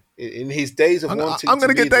 Okay. In his days of wanting I'm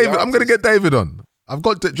gonna to get David. I'm going to get David on. I've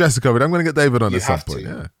got Jessica, but I'm going to get David on at some point.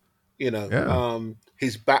 Yeah. You know,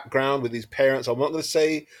 his background with his parents. I'm not going to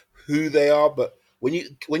say who they are, but when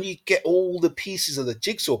you get all the pieces of the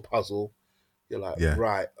jigsaw puzzle, you're like,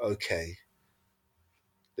 right, okay.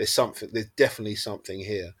 There's definitely something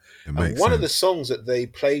here. And one of the songs that they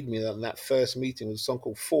played me on that first meeting was a song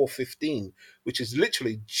called 415, which has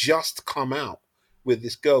literally just come out with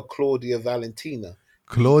this girl, Claudia Valentina.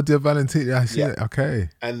 I see it. Okay.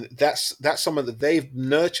 And that's someone that they've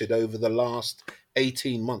nurtured over the last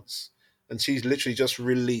 18 months. And she's literally just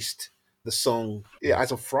released the song,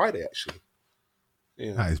 as of Friday, actually.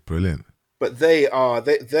 Yeah. That is brilliant. But they are,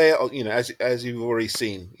 you know, as you've already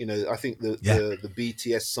seen, you know, I think the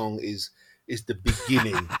BTS song is the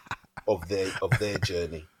beginning of their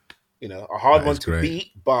journey. You know, a hard one to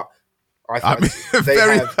beat, but they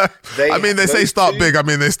say start big. I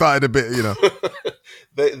mean, they started a bit, you know.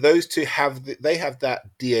 Those two have that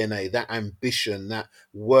DNA, that ambition, that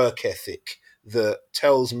work ethic that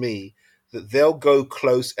tells me that they'll go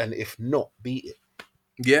close, and if not, beat it.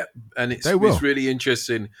 Yeah, and it's really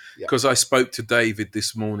interesting because I spoke to David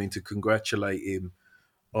this morning to congratulate him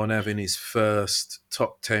on having his first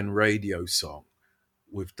top 10 radio song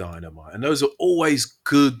with Dynamite. And those are always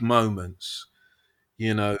good moments.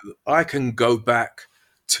 You know, I can go back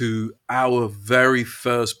to our very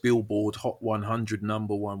first Billboard Hot 100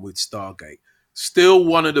 #1 with Stargate. Still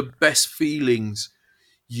one of the best feelings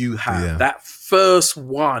you have. Yeah. That first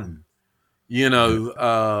one. You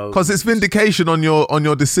know, because it's vindication on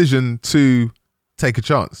your decision to take a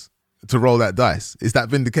chance, to roll that dice. It's that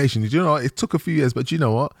vindication. You know, it took a few years, but you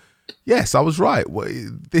know what? Yes, I was right.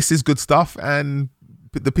 This is good stuff, and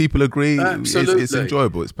the people agree. Absolutely. It's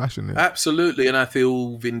enjoyable. It's passionate. Absolutely, and I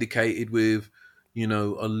feel vindicated with, you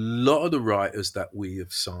know, a lot of the writers that we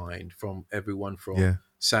have signed, from everyone from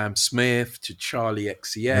Sam Smith to Charlie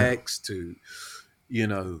XCX to, you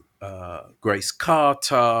know, Grace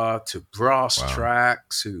Carter to Brass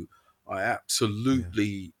Tracks, who I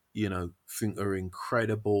absolutely, you know, think are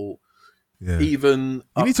incredible. Yeah. Even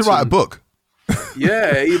you need to write a book.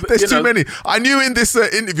 Yeah, there's too many. I knew in this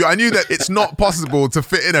interview, I knew that it's not possible to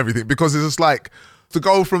fit in everything, because it's just like to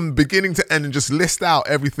go from beginning to end and just list out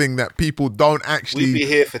everything that people don't actually. We'd be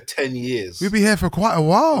here for 10 years. We'd be here for quite a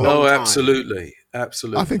while. Oh, absolutely,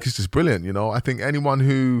 absolutely. I think it's just brilliant. You know, I think anyone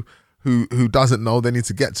who doesn't know, they need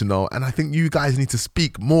to get to know. And I think you guys need to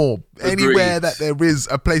speak more. Agreed. Anywhere that there is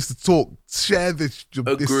a place to talk, share this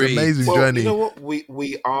amazing journey. You know what?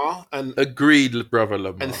 We are. And agreed, brother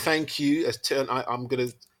Lamar. And thank you. I'm going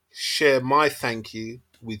to share my thank you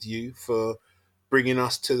with you for bringing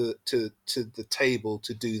us to the table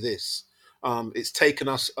to do this. It's taken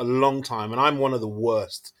us a long time, and I'm one of the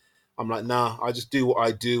worst. I'm like, nah, I just do what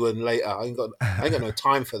I do, and later I ain't got no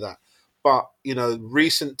time for that. But, you know,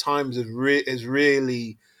 recent times has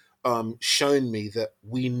really shown me that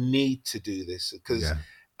we need to do this, because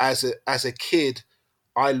as a kid,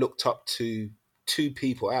 I looked up to 2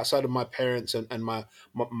 people outside of my parents and my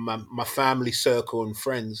family circle and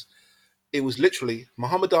friends. It was literally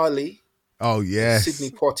Muhammad Ali. Oh, yes. And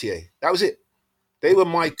Sidney Poitier. That was it. They were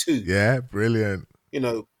my 2. Yeah, brilliant. You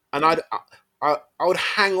know, and I would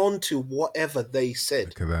hang on to whatever they said.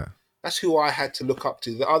 Look at that. That's who I had to look up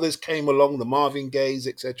to. The others came along, the Marvin Gayes,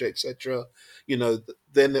 etc., etc. You know,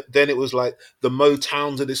 then it was like the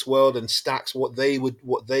Motowns of this world and Stax, what they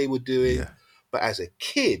were doing. Yeah. But as a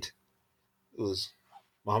kid, it was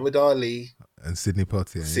Muhammad Ali and Sidney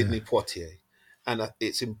Poitier. And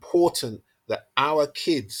it's important that our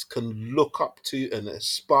kids can look up to and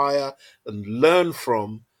aspire and learn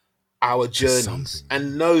from our journeys,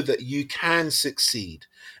 and know that you can succeed,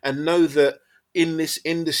 and know that in this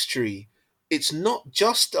industry, it's not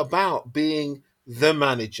just about being the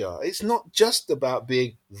manager. It's not just about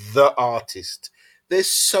being the artist. There's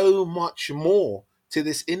so much more to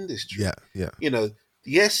this industry. Yeah.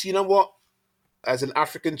 Yes, you know what? As an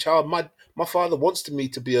African child, my father wants me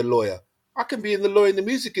to be a lawyer. I can be in the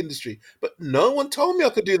music industry, but no one told me I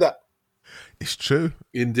could do that. It's true.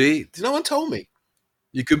 Indeed. No one told me.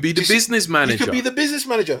 You can be the business manager. You could be the business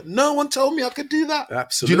manager. No one told me I could do that.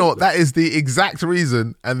 Absolutely. Do you know what? That is the exact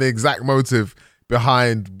reason and the exact motive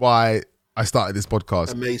behind why I started this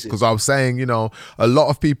podcast. Amazing. Because I was saying, a lot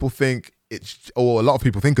of people think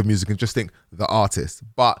of music and just think the artist,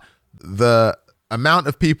 but the amount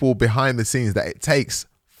of people behind the scenes that it takes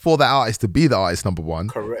for that artist to be the artist, number one.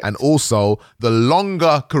 Correct. And also the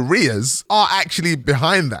longer careers are actually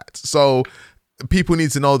behind that. So people need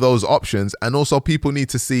to know those options, and also people need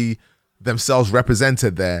to see themselves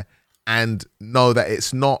represented there and know that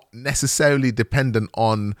it's not necessarily dependent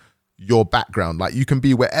on your background. Like, you can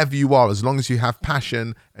be wherever you are as long as you have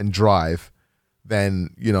passion and drive.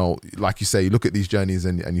 Then, like you say, you look at these journeys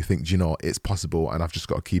and you think, it's possible, and I've just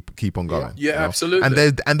got to keep on going. Yeah,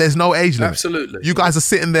 absolutely. And there's no age limit. Absolutely. You guys are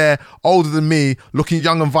sitting there older than me, looking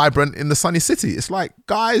young and vibrant in the sunny city. It's like,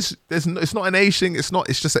 guys, it's not an age thing. It's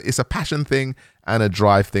a passion thing and a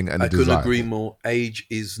drive thing and a desire. I couldn't agree more. Age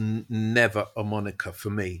is never a moniker for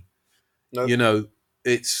me. Nope.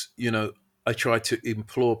 I try to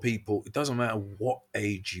implore people, it doesn't matter what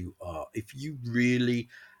age you are. If you really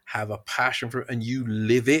have a passion for it and you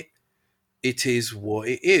live it, it is what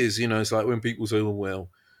it is. It's like when people say,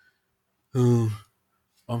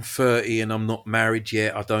 I'm 30 and I'm not married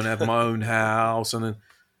yet. I don't have my own house. And then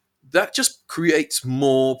that just creates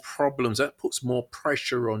more problems. That puts more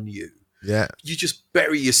pressure on you. Yeah. You just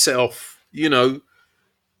bury yourself,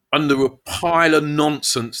 under a pile of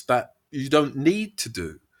nonsense that you don't need to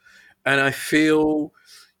do. And I feel,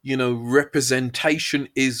 representation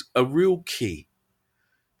is a real key.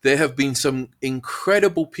 There have been some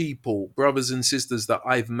incredible people, brothers and sisters, that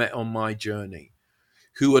I've met on my journey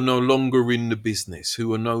who are no longer in the business,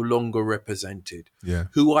 who are no longer represented,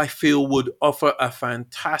 who I feel would offer a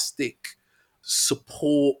fantastic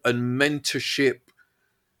support and mentorship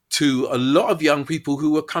to a lot of young people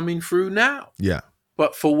who are coming through now. Yeah.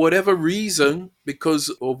 But for whatever reason, because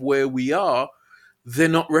of where we are, they're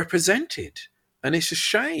not represented. And it's a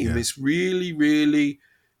shame. Yeah. It's really, really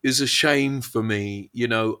is a shame for me.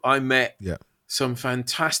 I met some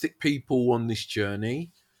fantastic people on this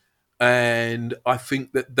journey, and I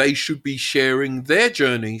think that they should be sharing their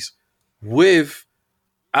journeys with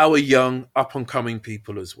our young up and coming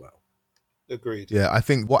people as well. Agreed. Yeah, I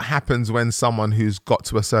think what happens when someone who's got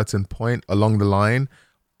to a certain point along the line,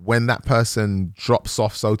 when that person drops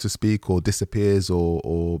off, so to speak, or disappears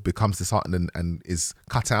or becomes disheartened and is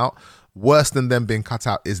cut out, worse than them being cut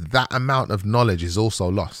out is that amount of knowledge is also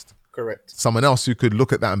lost. Correct. Someone else who could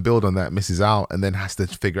look at that and build on that misses out and then has to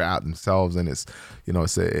figure it out themselves, and it's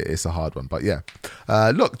it's a hard one. But yeah,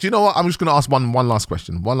 look, do you know what? I'm just going to ask one last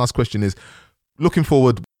question. One last question is, looking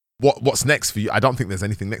forward, what's next for you? I don't think there's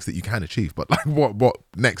anything next that you can achieve, but like what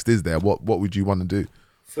next is there? What would you want to do?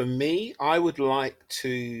 For me, I would like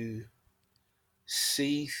to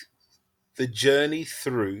see the journey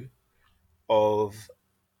through of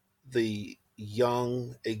the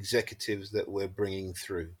young executives that we're bringing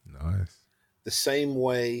through. Nice. The same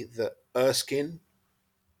way that Erskine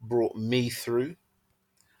brought me through,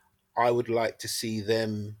 I would like to see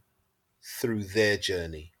them through their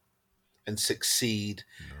journey and succeed.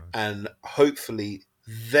 Nice. And hopefully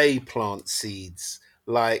they plant seeds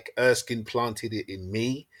like Erskine planted it in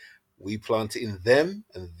me. We plant it in them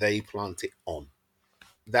and they plant it on.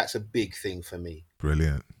 That's a big thing for me.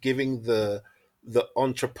 Brilliant. Giving the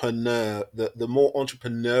entrepreneur, the more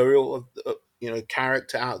entrepreneurial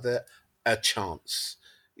character out there a chance,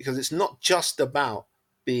 because it's not just about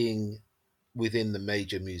being within the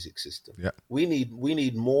major music system. Yeah. We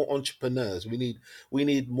need more entrepreneurs. We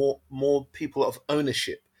need more people of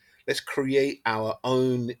ownership. Let's create our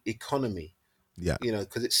own economy. Yeah.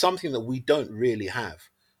 Because it's something that we don't really have.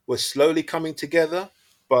 We're slowly coming together,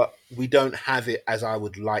 but we don't have it as I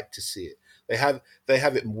would like to see it. They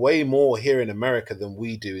have it way more here in America than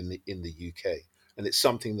we do in the UK, and it's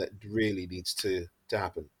something that really needs to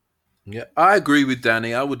happen. Yeah, I agree with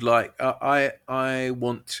Danny. I would like I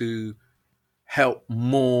want to help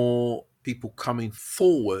more people coming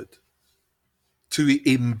forward to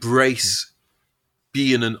embrace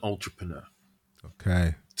being an entrepreneur.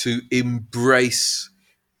 Okay. To embrace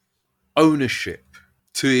ownership,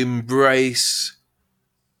 to embrace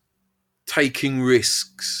taking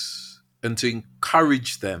risks, and to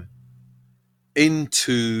encourage them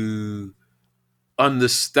into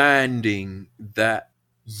understanding that,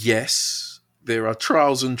 yes, there are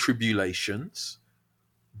trials and tribulations,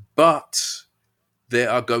 but there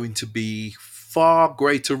are going to be far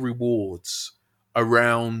greater rewards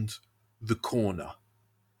around the corner.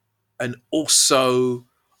 And also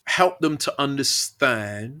help them to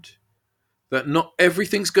understand that not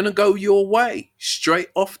everything's going to go your way straight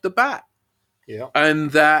off the bat. Yeah.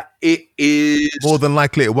 And that it is... More than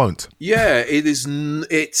likely it won't. Yeah, it is.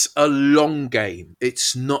 It's a long game.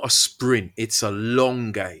 It's not a sprint. It's a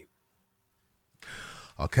long game.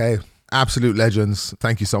 Okay. Absolute legends.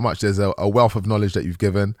 Thank you so much. There's a wealth of knowledge that you've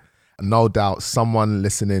given. No doubt someone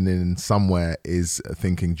listening in somewhere is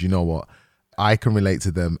thinking, do you know what? I can relate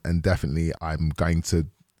to them, and definitely I'm going to,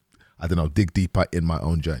 dig deeper in my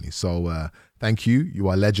own journey. So thank you. You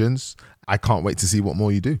are legends. I can't wait to see what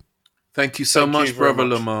more you do. Thank you so much, Brother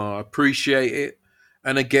Lamar. I appreciate it.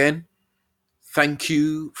 And again, thank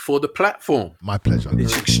you for the platform. My pleasure.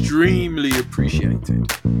 It's extremely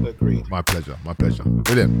appreciated. Agreed. My pleasure.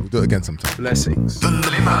 Brilliant. We'll do it again sometime. Blessings. The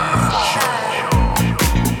Lamar Show.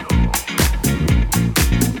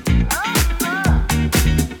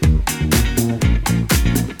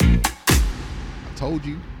 Told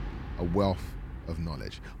you, a wealth of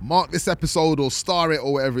knowledge. Mark this episode or star it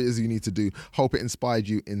or whatever it is you need to do. Hope it inspired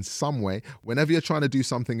you in some way. Whenever you're trying to do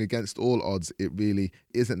something against all odds, it really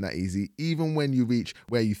isn't that easy. Even when you reach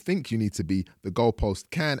where you think you need to be, the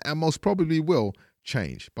goalpost can and most probably will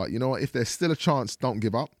change. But you know what? If there's still a chance, don't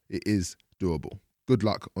give up. It is doable. Good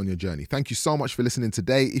luck on your journey. Thank you so much for listening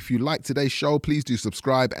today. If you like today's show, please do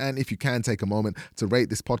subscribe. And if you can, take a moment to rate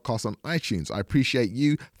this podcast on iTunes. I appreciate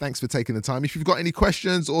you. Thanks for taking the time. If you've got any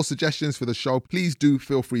questions or suggestions for the show, please do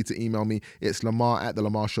feel free to email me. It's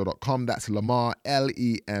lamar@thelamarshow.com. That's Lamar,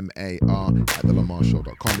 LEMAR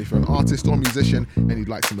 @thelamarshow.com. If you're an artist or musician and you'd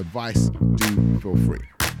like some advice, do feel free.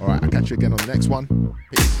 All right, I'll catch you again on the next one.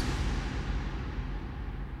 Peace.